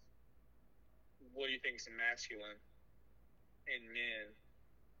ask, "What do you think is masculine in men,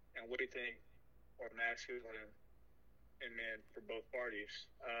 and what do you think are masculine in men for both parties?"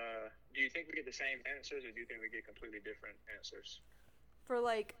 Do you think we get the same answers, or do you think we get completely different answers? For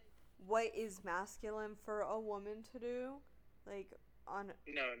like what is masculine for a woman to do? Like on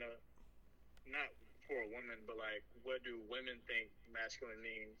No, no, not for a woman, but like, what do women think masculine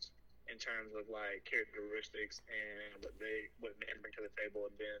means in terms of like characteristics and what men bring to the table,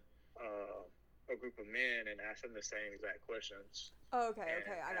 and then a group of men and ask them the same exact questions oh, okay, and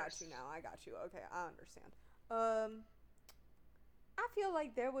okay, I got ask, you now. I got you. Okay, I understand. Um I feel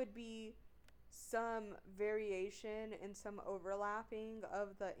like there would be some variation and some overlapping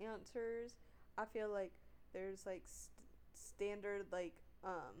of the answers. I feel like there's like standard like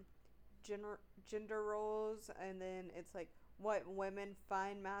gender gender roles, and then it's like what women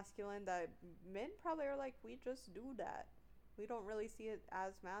find masculine that men probably are like, we just do that. We don't really see it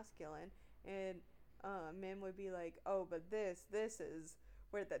as masculine, and men would be like, oh, but this is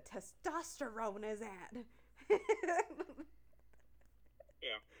where the testosterone is at.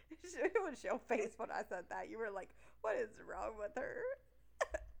 yeah, It was your face when I said that. You were like, what is wrong with her?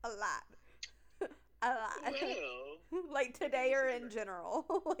 A lot. A lot. well, Like I think today this or is in general.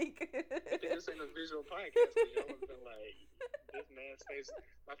 Like I think this ain't a visual podcast because y'all would have been like, this man's face,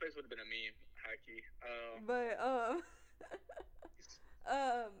 my face would have been a meme, high key. but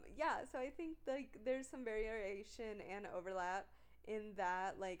yeah, so I think like there's some variation and overlap in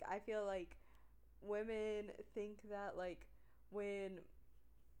that. Like I feel like women think that like when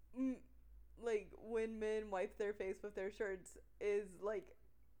mm, like when men wipe their face with their shirts is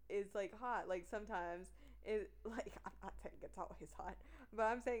like hot. Like sometimes it like I'm not saying it's always hot, but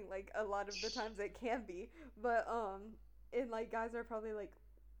I'm saying like a lot of the times it can be. But and like guys are probably like,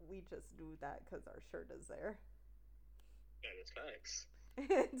 we just do that because our shirt is there. Yeah, that's facts.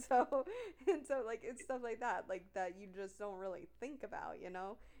 and so and so like it's stuff like that, like that you just don't really think about, you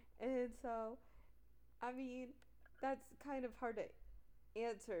know. And so I mean that's kind of hard to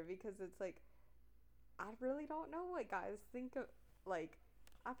answer because it's like I really don't know what guys think of. Like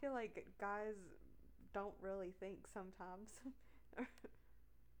I feel like guys don't really think sometimes.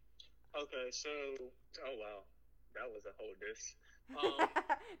 Okay, so, oh wow, that was a whole diss. Um,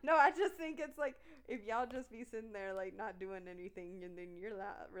 No, I just think it's like if y'all just be sitting there like not doing anything, and then you're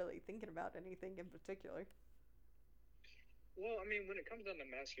not really thinking about anything in particular. well, I mean, when it comes down to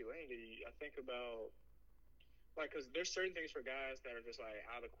masculinity, I think about like because there's certain things for guys that are just like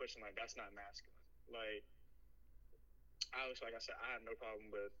out of the question, like that's not masculine. Like I was like I said, I have no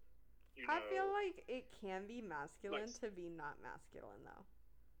problem with you I feel know like it can be like masculine to be not masculine though.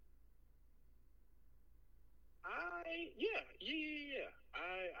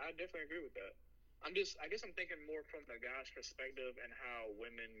 I definitely agree with that. I guess I'm thinking more from the guy's perspective and how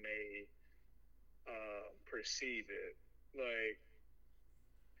women may perceive it. Like,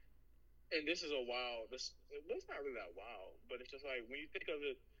 and this is a wild. It's not really that wild, but it's just like when you think of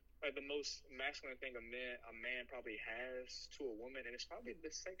it, like the most masculine thing a man probably has to a woman, and it's probably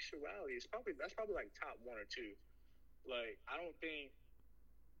the sexuality. That's probably like top one or two. Like, I don't think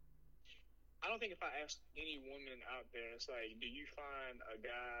if I asked any woman out there, it's like, do you find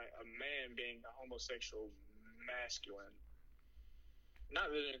a man being a homosexual masculine?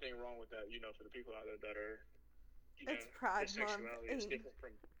 Not that there's anything wrong with that, for the people out there that are, It's their Pride Month. sexuality is different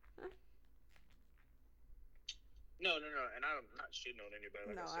from. No, and I'm not shitting on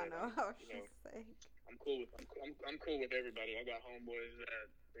anybody. Like No, I I said, know. I was just saying. I'm cool with everybody. I got homeboys that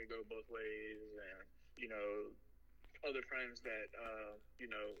they go both ways, and other friends that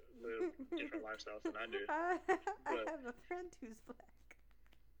live different lifestyles than I do. I have a friend who's black.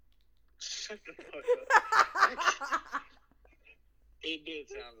 Shut the fuck up. It did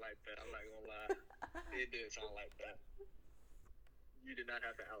sound like that. I'm not gonna lie. It did sound like that. You did not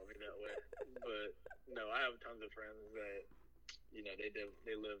have to out me that way. But no, I have tons of friends that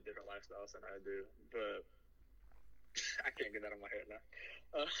they live different lifestyles than I do. But I can't get that on my head now.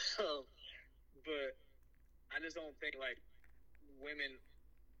 But I just don't think like women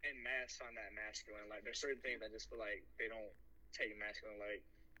en masse find that masculine. Like there's certain things I just feel like they don't take masculine. Like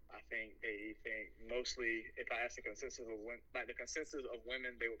I think they think mostly if I ask the consensus of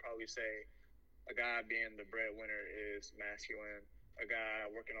women, they would probably say a guy being the breadwinner is masculine. A guy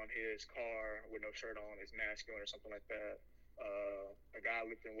working on his car with no shirt on is masculine or something like that. A guy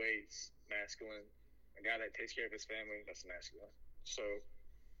lifting weights, masculine. A guy that takes care of his family, that's masculine. So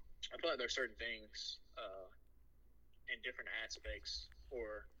I feel like there's certain things in different aspects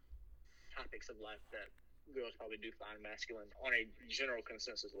or topics of life that girls probably do find masculine on a general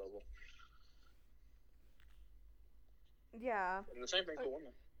consensus level. Yeah. And the same thing for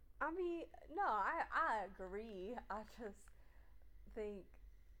women. I mean, no, I agree. I just think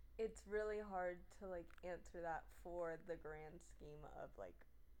it's really hard to like answer that for the grand scheme of like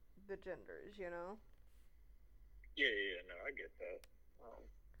the genders, Yeah, no, I get that.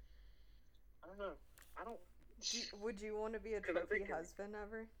 I don't know. Would you want to be a trophy husband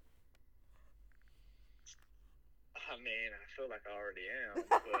ever? I mean, I feel like I already am,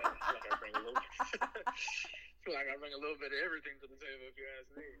 but I feel like I bring a little. I bring a little bit of everything to the table. If you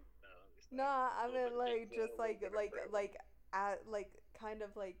ask me. No, I mean like just like kind of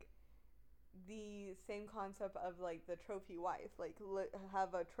like the same concept of like the trophy wife, like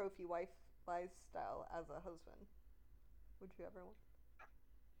have a trophy wife lifestyle as a husband. Would you ever want?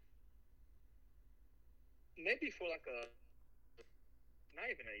 Maybe for like not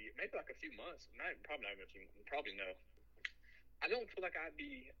even a year, maybe like a few months. Probably not even a few. Probably no. I don't feel like I'd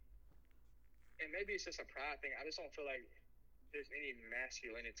be, and maybe it's just a pride thing. I just don't feel like there's any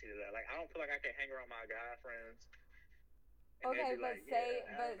masculinity to that. Like I don't feel like I can hang around my guy friends. Okay, but like,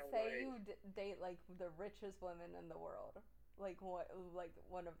 say you date like the richest women in the world, like what, like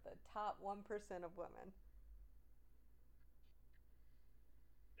one of the top 1% of women.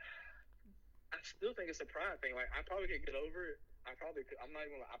 I still think it's a pride thing. Like I probably could get over it. I probably could. I'm not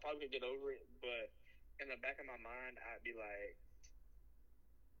even. I probably could get over it, but in the back of my mind, I'd be like,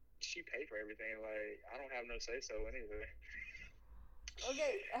 she paid for everything. Like I don't have no say so anyway.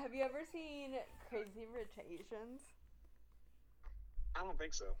 Okay, have you ever seen Crazy Rich Asians? I don't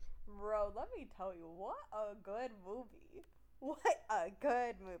think so. Bro, let me tell you, what a good movie. What a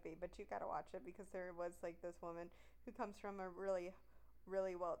good movie. But you gotta watch it because there was like this woman who comes from a really,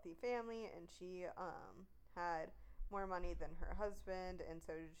 really wealthy family, and she had more money than her husband, and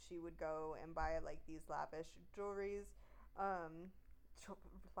so she would go and buy like these lavish jewelries.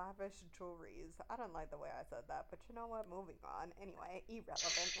 Lavish jewelries. I don't like the way I said that, but you know what? Moving on. Anyway,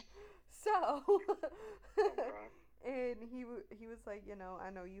 irrelevant. So, and he was like, I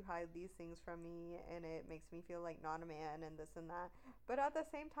know you hide these things from me, and it makes me feel like not a man, and this and that. But at the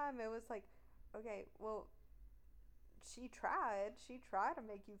same time, it was like, okay, well, she tried to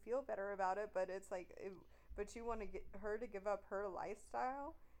make you feel better about it, but it's like, but you want to get her to give up her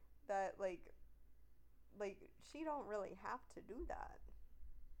lifestyle, that like she don't really have to do that.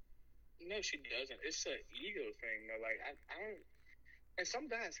 No, she doesn't. It's an ego thing. Though. Like I don't, and some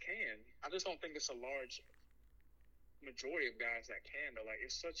guys can. I just don't think it's a large majority of guys that can. Though, like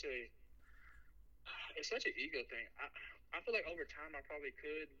it's such an ego thing. I feel like over time I probably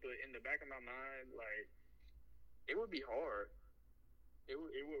could, but in the back of my mind, like it would be hard. It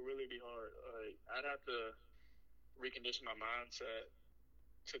would really be hard. Like I'd have to recondition my mindset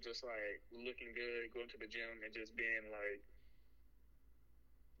to just like looking good, going to the gym, and just being like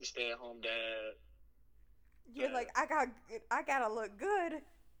the stay-at-home dad. You're like, I gotta look good.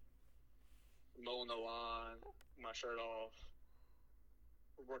 Mowing the lawn, my shirt off,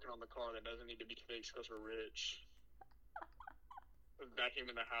 working on the car that doesn't need to be fixed because we're rich,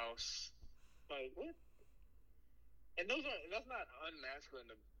 vacuuming the house. Like, what? And that's not unmasculine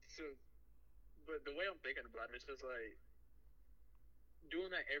but the way I'm thinking about it, it's just like doing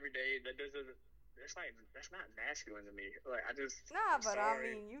that every day. That's not masculine to me. Like Nah, but I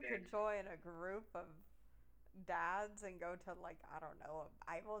sorry, mean, you could join a group of dads and go to like I don't know a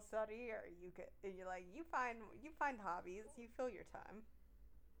Bible study, or you find hobbies, you fill your time.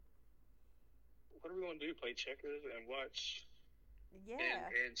 what are we gonna do? Play checkers and watch Yeah,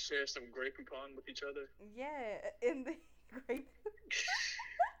 and share some Grey Poupon with each other? yeah, in the grape,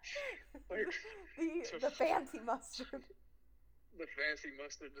 Like the fancy mustard, the fancy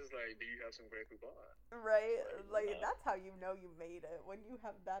mustard is like, do you have some Grey Poupon? right? Like No. that's how you know you made it when you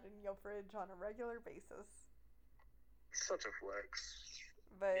have that in your fridge on a regular basis. Such a flex.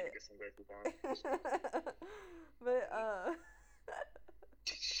 But Need to get some Grey Poupon. but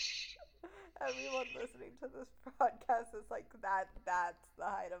everyone listening to this podcast is like that's the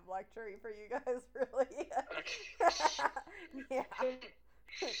height of luxury for you guys, really. Yeah.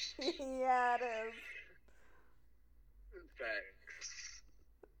 Yeah, it is. Facts.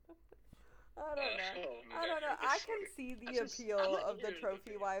 I don't know. Oh I man, don't know. I it's can funny. see the I appeal like of the hearing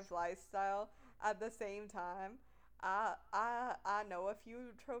trophy opinions. wife lifestyle. At the same time, I know a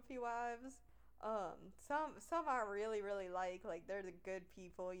few trophy wives. Some I really really like they're the good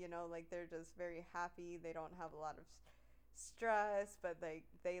people, you know, like they're just very happy. They don't have a lot of stress, but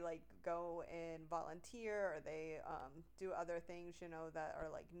they like go and volunteer, or they do other things, you know, that are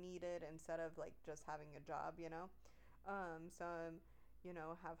like needed instead of like just having a job, you know. Some, you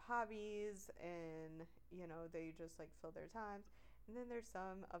know, have hobbies, and you know they just like fill their times. And then there's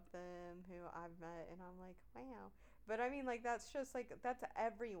some of them who I've met and I'm like, wow. But I mean, like, that's just like that's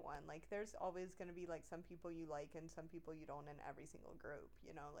everyone. Like there's always going to be like some people you like and some people you don't in every single group,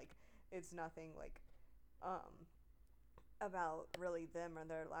 you know. Like it's nothing like um about really them or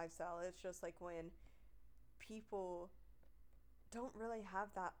their lifestyle. It's just like when people don't really have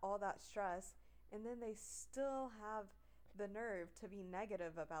that all that stress, and then they still have the nerve to be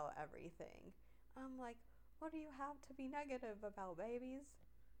negative about everything. I'm like, what do you have to be negative about, babies?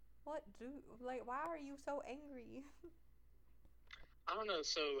 What do like why are you so angry? I don't know.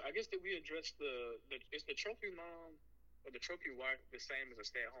 So I guess that we addressed the is the trophy mom or the trophy wife the same as a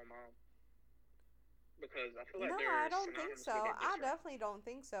stay-at-home mom? Because I feel like No, I they're don't think so. synonymously I different. definitely don't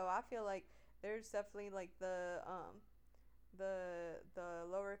think so. I feel like there's definitely like the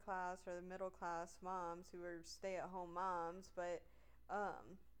lower class or the middle class moms who are stay at home moms,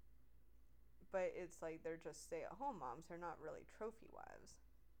 um but it's like they're just stay at home moms. They're not really trophy wives.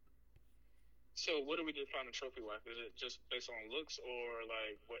 So what do we define a trophy wife? Is it just based on looks or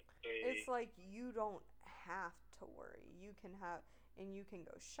like what It's they? like you don't have to worry. You can have and you can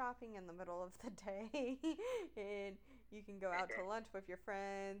go shopping in the middle of the day and you can go out Okay. to lunch with your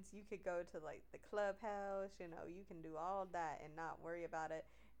friends. You could go to like the clubhouse, you know, you can do all that and not worry about it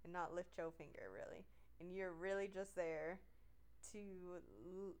and not lift your finger really. And you're really just there to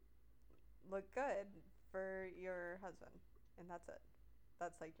l- look good for your husband. And that's it.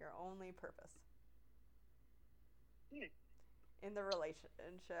 That's like your only purpose Hmm. in the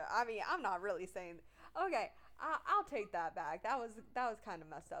relationship. I mean, I'm not really saying. Okay, I'll take that back. That was kind of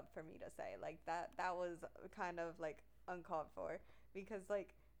messed up for me to say. Like that was kind of like uncalled for, because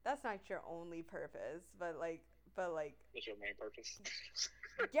like that's not your only purpose. But like What's your main purpose?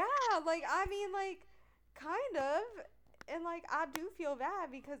 yeah, like I mean like kind of, and like I do feel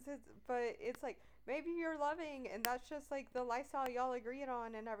bad because it's like maybe you're loving and that's just like the lifestyle y'all agreed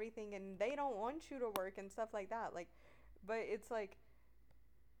on and everything, and they don't want you to work and stuff like that. Like, but it's like,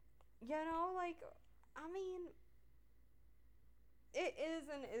 you know, like I mean, it is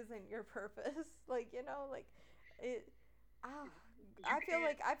and isn't your purpose. Like, you know, like it. Ah, You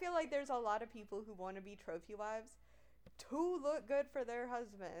can't. I feel like there's a lot of people who want to be trophy wives to look good for their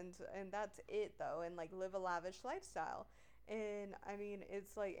husbands, and that's it though, and like live a lavish lifestyle. And I mean,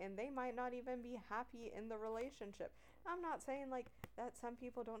 it's like, and they might not even be happy in the relationship. I'm not saying like that some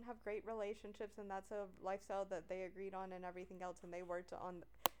people don't have great relationships and that's a lifestyle that they agreed on and everything else, and they worked on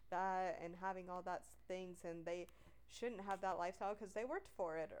that and having all that things, and they shouldn't have that lifestyle because they worked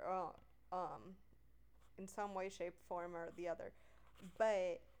for it, in some way, shape, form, or the other.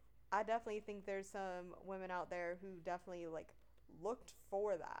 But I definitely think there's some women out there who definitely like looked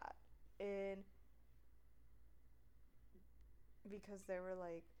for that, and because they were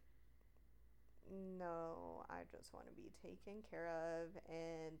like no, I just want to be taken care of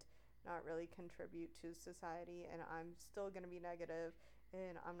and not really contribute to society. And I'm still going to be negative,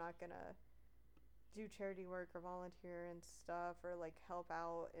 and I'm not going to do charity work or volunteer and stuff or like help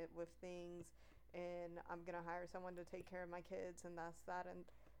out with things. And I'm going to hire someone to take care of my kids, and that's that. And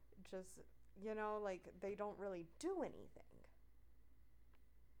just, like they don't really do anything.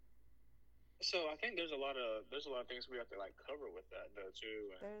 So I think there's a lot of things we have to like cover with that though too,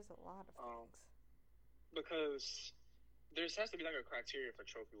 and There's a lot of things. because there has to be like a criteria for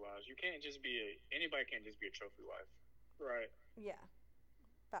trophy wives. You can't just be anybody can't just be a trophy wife, right? Yeah,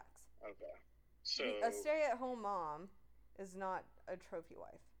 facts. Okay, so A stay-at-home mom is not a trophy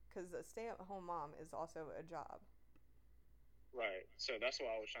wife, because a stay-at-home mom is also a job. right, so that's why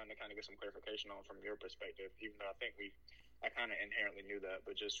I was trying to kind of get some clarification on from your perspective, even though I kind of inherently knew that,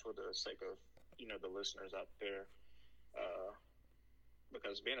 but just for the sake of the listeners out there, uh,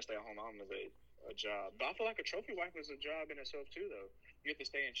 because being a stay-at-home mom is a job. But I feel like a trophy wife is a job in itself too, though. You have to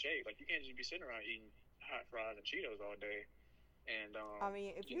stay in shape. Like you can't just be sitting around eating hot fries and Cheetos all day. And I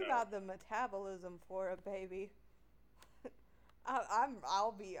mean, if you got the metabolism for a baby,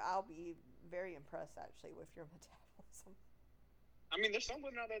 I'll be very impressed actually with your metabolism. I mean, there's some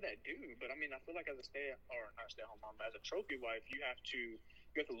women out there that do, but I mean, I feel like as a not stay-at-home mom, but as a trophy wife, you have to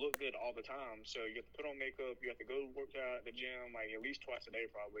look good all the time. So you have to put on makeup. You have to go work out at the gym like at least twice a day,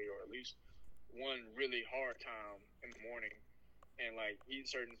 probably, or at least one really hard time in the morning, and like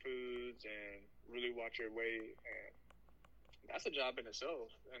eat certain foods and really watch your weight. And that's a job in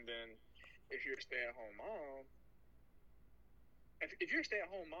itself. And then if you're a stay-at-home mom, if you're a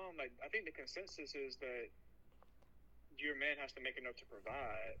stay-at-home mom, like I think the consensus is that your man has to make enough to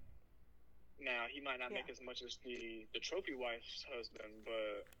provide. Now he might not make as much as the trophy wife's husband,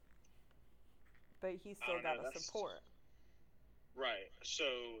 but he's still got to support. Right. So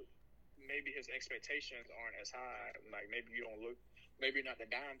maybe his expectations aren't as high. Like maybe you're not the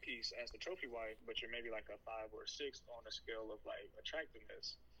dime piece as the trophy wife, but you're maybe like a 5 or a 6 on the scale of like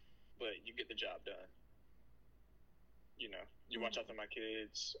attractiveness. But you get the job done. You watch after my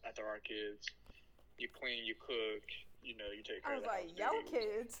kids, after our kids. You clean, you cook. You take care of the house. I was like, yo,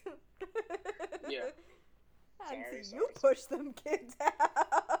 kids. Yeah. I didn't see you push them kids out.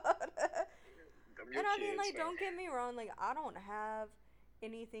 And I mean, like, don't get me wrong. Like, I don't have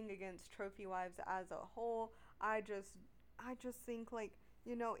anything against trophy wives as a whole. I just think, like,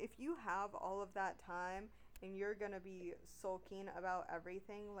 if you have all of that time and you're gonna be sulking about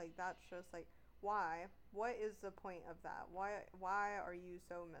everything, like, that's just like, why? What is the point of that? Why are you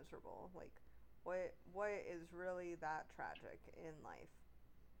so miserable? Like, what is really that tragic in life?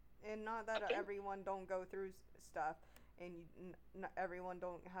 And not that everyone don't go through stuff, and everyone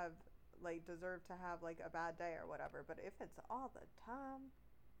don't have like deserve to have like a bad day or whatever. But if it's all the time,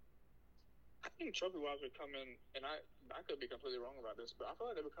 I think trophy wives are coming, and I could be completely wrong about this, but I feel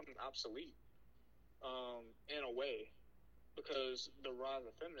like they're becoming obsolete, in a way, because the rise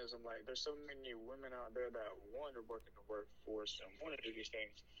of feminism. Like, there's so many women out there that want to work in the workforce and want to do these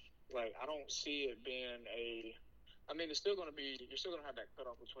things. Like, I don't see it being I mean, it's still going to be, you're still going to have that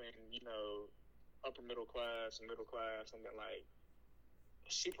cutoff between, upper middle class, and then, like,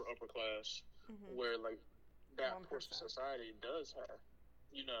 super upper class, where, like, that 1%. Portion of society does have,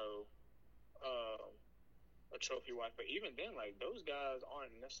 a trophy wife. But even then, like, those guys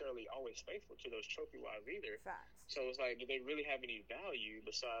aren't necessarily always faithful to those trophy wives either. Facts. So it's like, do they really have any value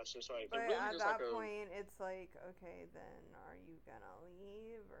besides just, like, but really at just that point, it's like, okay, then are you going to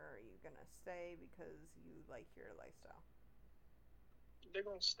leave, or are you going to stay because you like your lifestyle? They're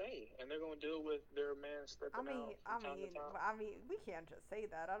gonna stay, and they're gonna deal with their man stepping out from time to time. I mean, we can't just say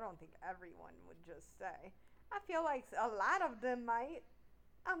that. I don't think everyone would just stay. I feel like a lot of them might.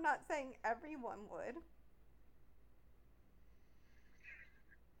 I'm not saying everyone would.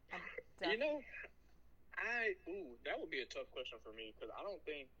 That would be a tough question for me, because I don't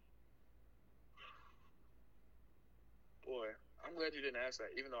think. Boy, I'm glad you didn't ask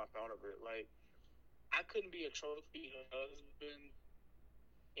that, even though I thought of it. Like, I couldn't be a trophy husband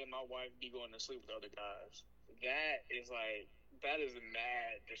and my wife be going to sleep with other guys. That is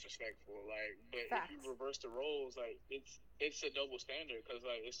mad disrespectful. Like, but Facts. If you reverse the roles, like, it's a double standard, because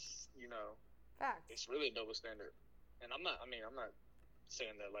like it's Facts. It's really a double standard. And I'm not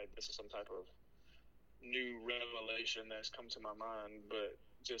saying that like this is some type of new revelation that's come to my mind, but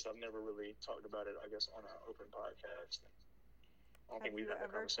just I've never really talked about it, I guess, on an open podcast. I don't think we've had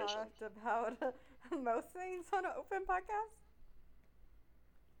that conversation. Have you ever talked about most things on an open podcast?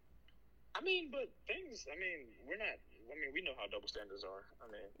 We know how double standards are. I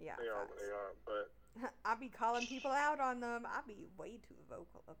mean, yeah, they are what they are. But I be calling people out on them. I be way too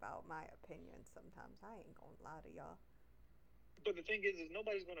vocal about my opinions sometimes. I ain't gonna lie to y'all. But the thing is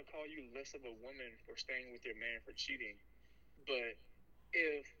nobody's gonna call you less of a woman for staying with your man for cheating. But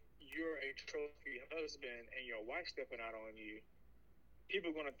if you're a trophy husband and your wife's stepping out on you, people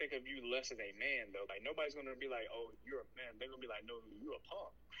are gonna think of you less as a man though. Like nobody's gonna be like, "Oh, you're a man." They're gonna be like, "No, you're a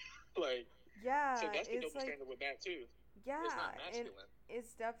punk." Like, so Yeah, that's the it's double like standard with that too. It's yeah, not and masculine.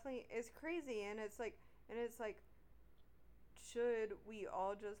 it's definitely it's crazy, and it's like, should we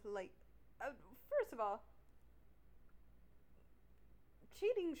all just like, first of all,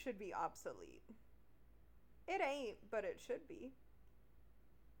 cheating should be obsolete. It ain't, but it should be.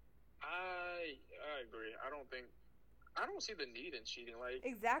 I agree. I don't see the need in cheating. Like,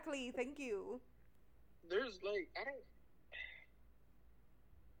 Exactly. Thank you. there's like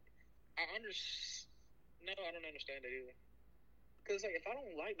I under no, I don't understand it either. Because like if I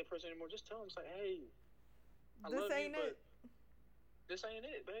don't like the person anymore, just tell them it's like, hey, I This love you, ain't but it. this ain't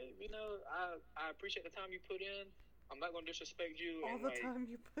it, babe. You know, I appreciate the time you put in. I'm not gonna disrespect you, All and the like time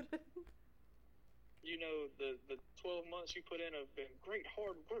you put in. you know the 12 months you put in have been great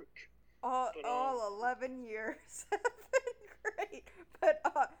hard work. But All 11 years have been great,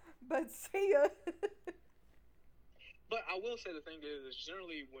 but see ya. but I will say the thing is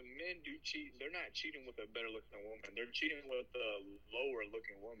generally when men do cheat, they're not cheating with a better looking woman. They're cheating with a lower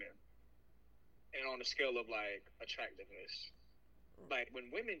looking woman, and on a scale of like attractiveness. Like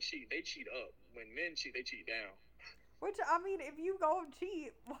when women cheat, they cheat up. When men cheat, they cheat down. Which I mean, if you go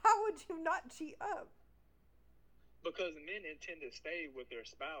cheat, why would you not cheat up? Because men intend to stay with their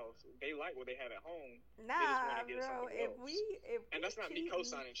spouse. They like what they have at home. They just want Nah, to get bro. something else. If And we that's not me cheating,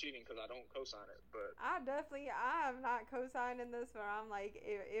 co-signing cheating because I don't co-sign it. But I am not co-signing this, but I'm like,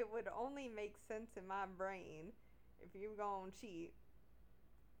 it would only make sense in my brain if you go and cheat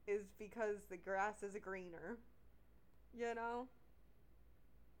is because the grass is greener. You know?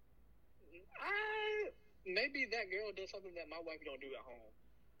 maybe that girl does something that my wife don't do at home.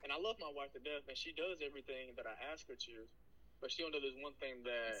 And I love my wife to death, and she does everything that I ask her to. But she don't do this one thing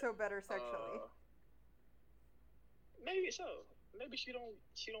that So better sexually. maybe so. Maybe she don't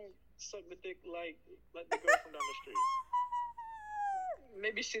suck the dick like the girl from down the street.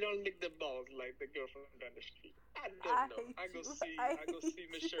 Maybe she don't lick the balls like the girl from down the street. I don't know. I go see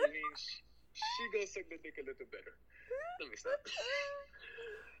Miss Charlene. She go suck the dick a little better. Let me stop.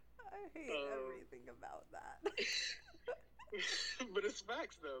 I hate everything about that. But it's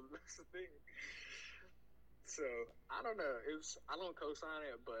facts though. That's the thing. So I don't know. I don't co-sign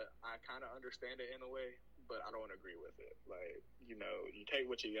it, but I kind of understand it in a way. But I don't agree with it. Like you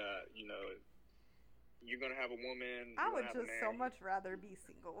take what you got. You're gonna have a woman. I would just so much rather be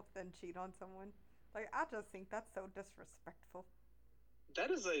single than cheat on someone. Like I just think that's so disrespectful.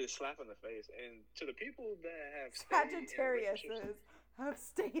 That is a slap in the face, and to the people that have Sagittariuses have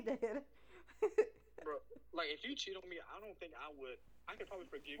stated. Bro, like if you cheat on me, I don't think I would. I could probably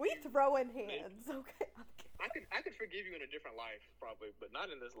forgive you. We throwing hands, okay? I could forgive you in a different life, probably, but not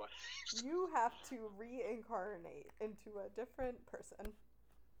in this life. You have to reincarnate into a different person.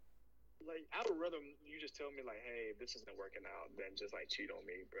 Like I would rather you just tell me like, hey, this isn't working out, than just like cheat on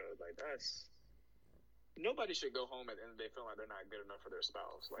me, bro. Like that's nobody should go home at the end of the day feeling like they're not good enough for their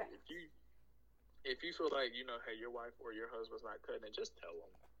spouse. Like Facts. if you feel like hey, your wife or your husband's not cutting it, just tell them.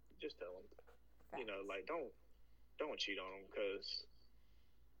 Just tell them. Facts. Like don't cheat on them because,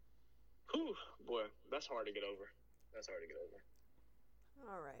 boy, that's hard to get over. That's hard to get over.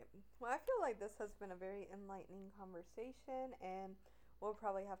 All right. Well, I feel like this has been a very enlightening conversation, and we'll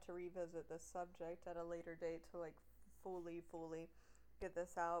probably have to revisit this subject at a later date to like fully get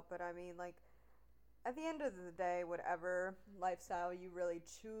this out. But I mean, like, at the end of the day, whatever lifestyle you really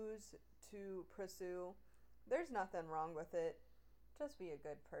choose to pursue, there's nothing wrong with it. Just be a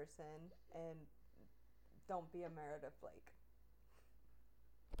good person and don't be a Meredith Blake.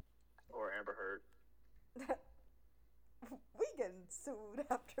 Or Amber Heard. We getting sued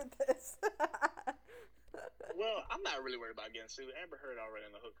after this. Well, I'm not really worried about getting sued. Amber Heard already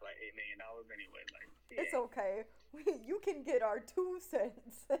on the hook for like $8 million anyway. Like, yeah. It's okay. You can get our 2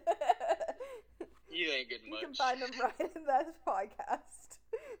 cents. You ain't getting much. You can find them right in that podcast.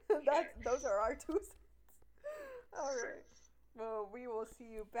 Those are our 2 cents. All right. Well, we will see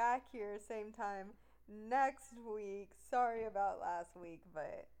you back here same time next week. Sorry about last week,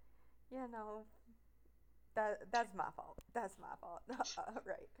 but that's my fault. That's my fault. All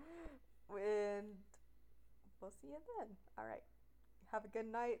right. And we'll see you then. All right. Have a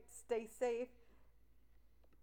good night. Stay safe.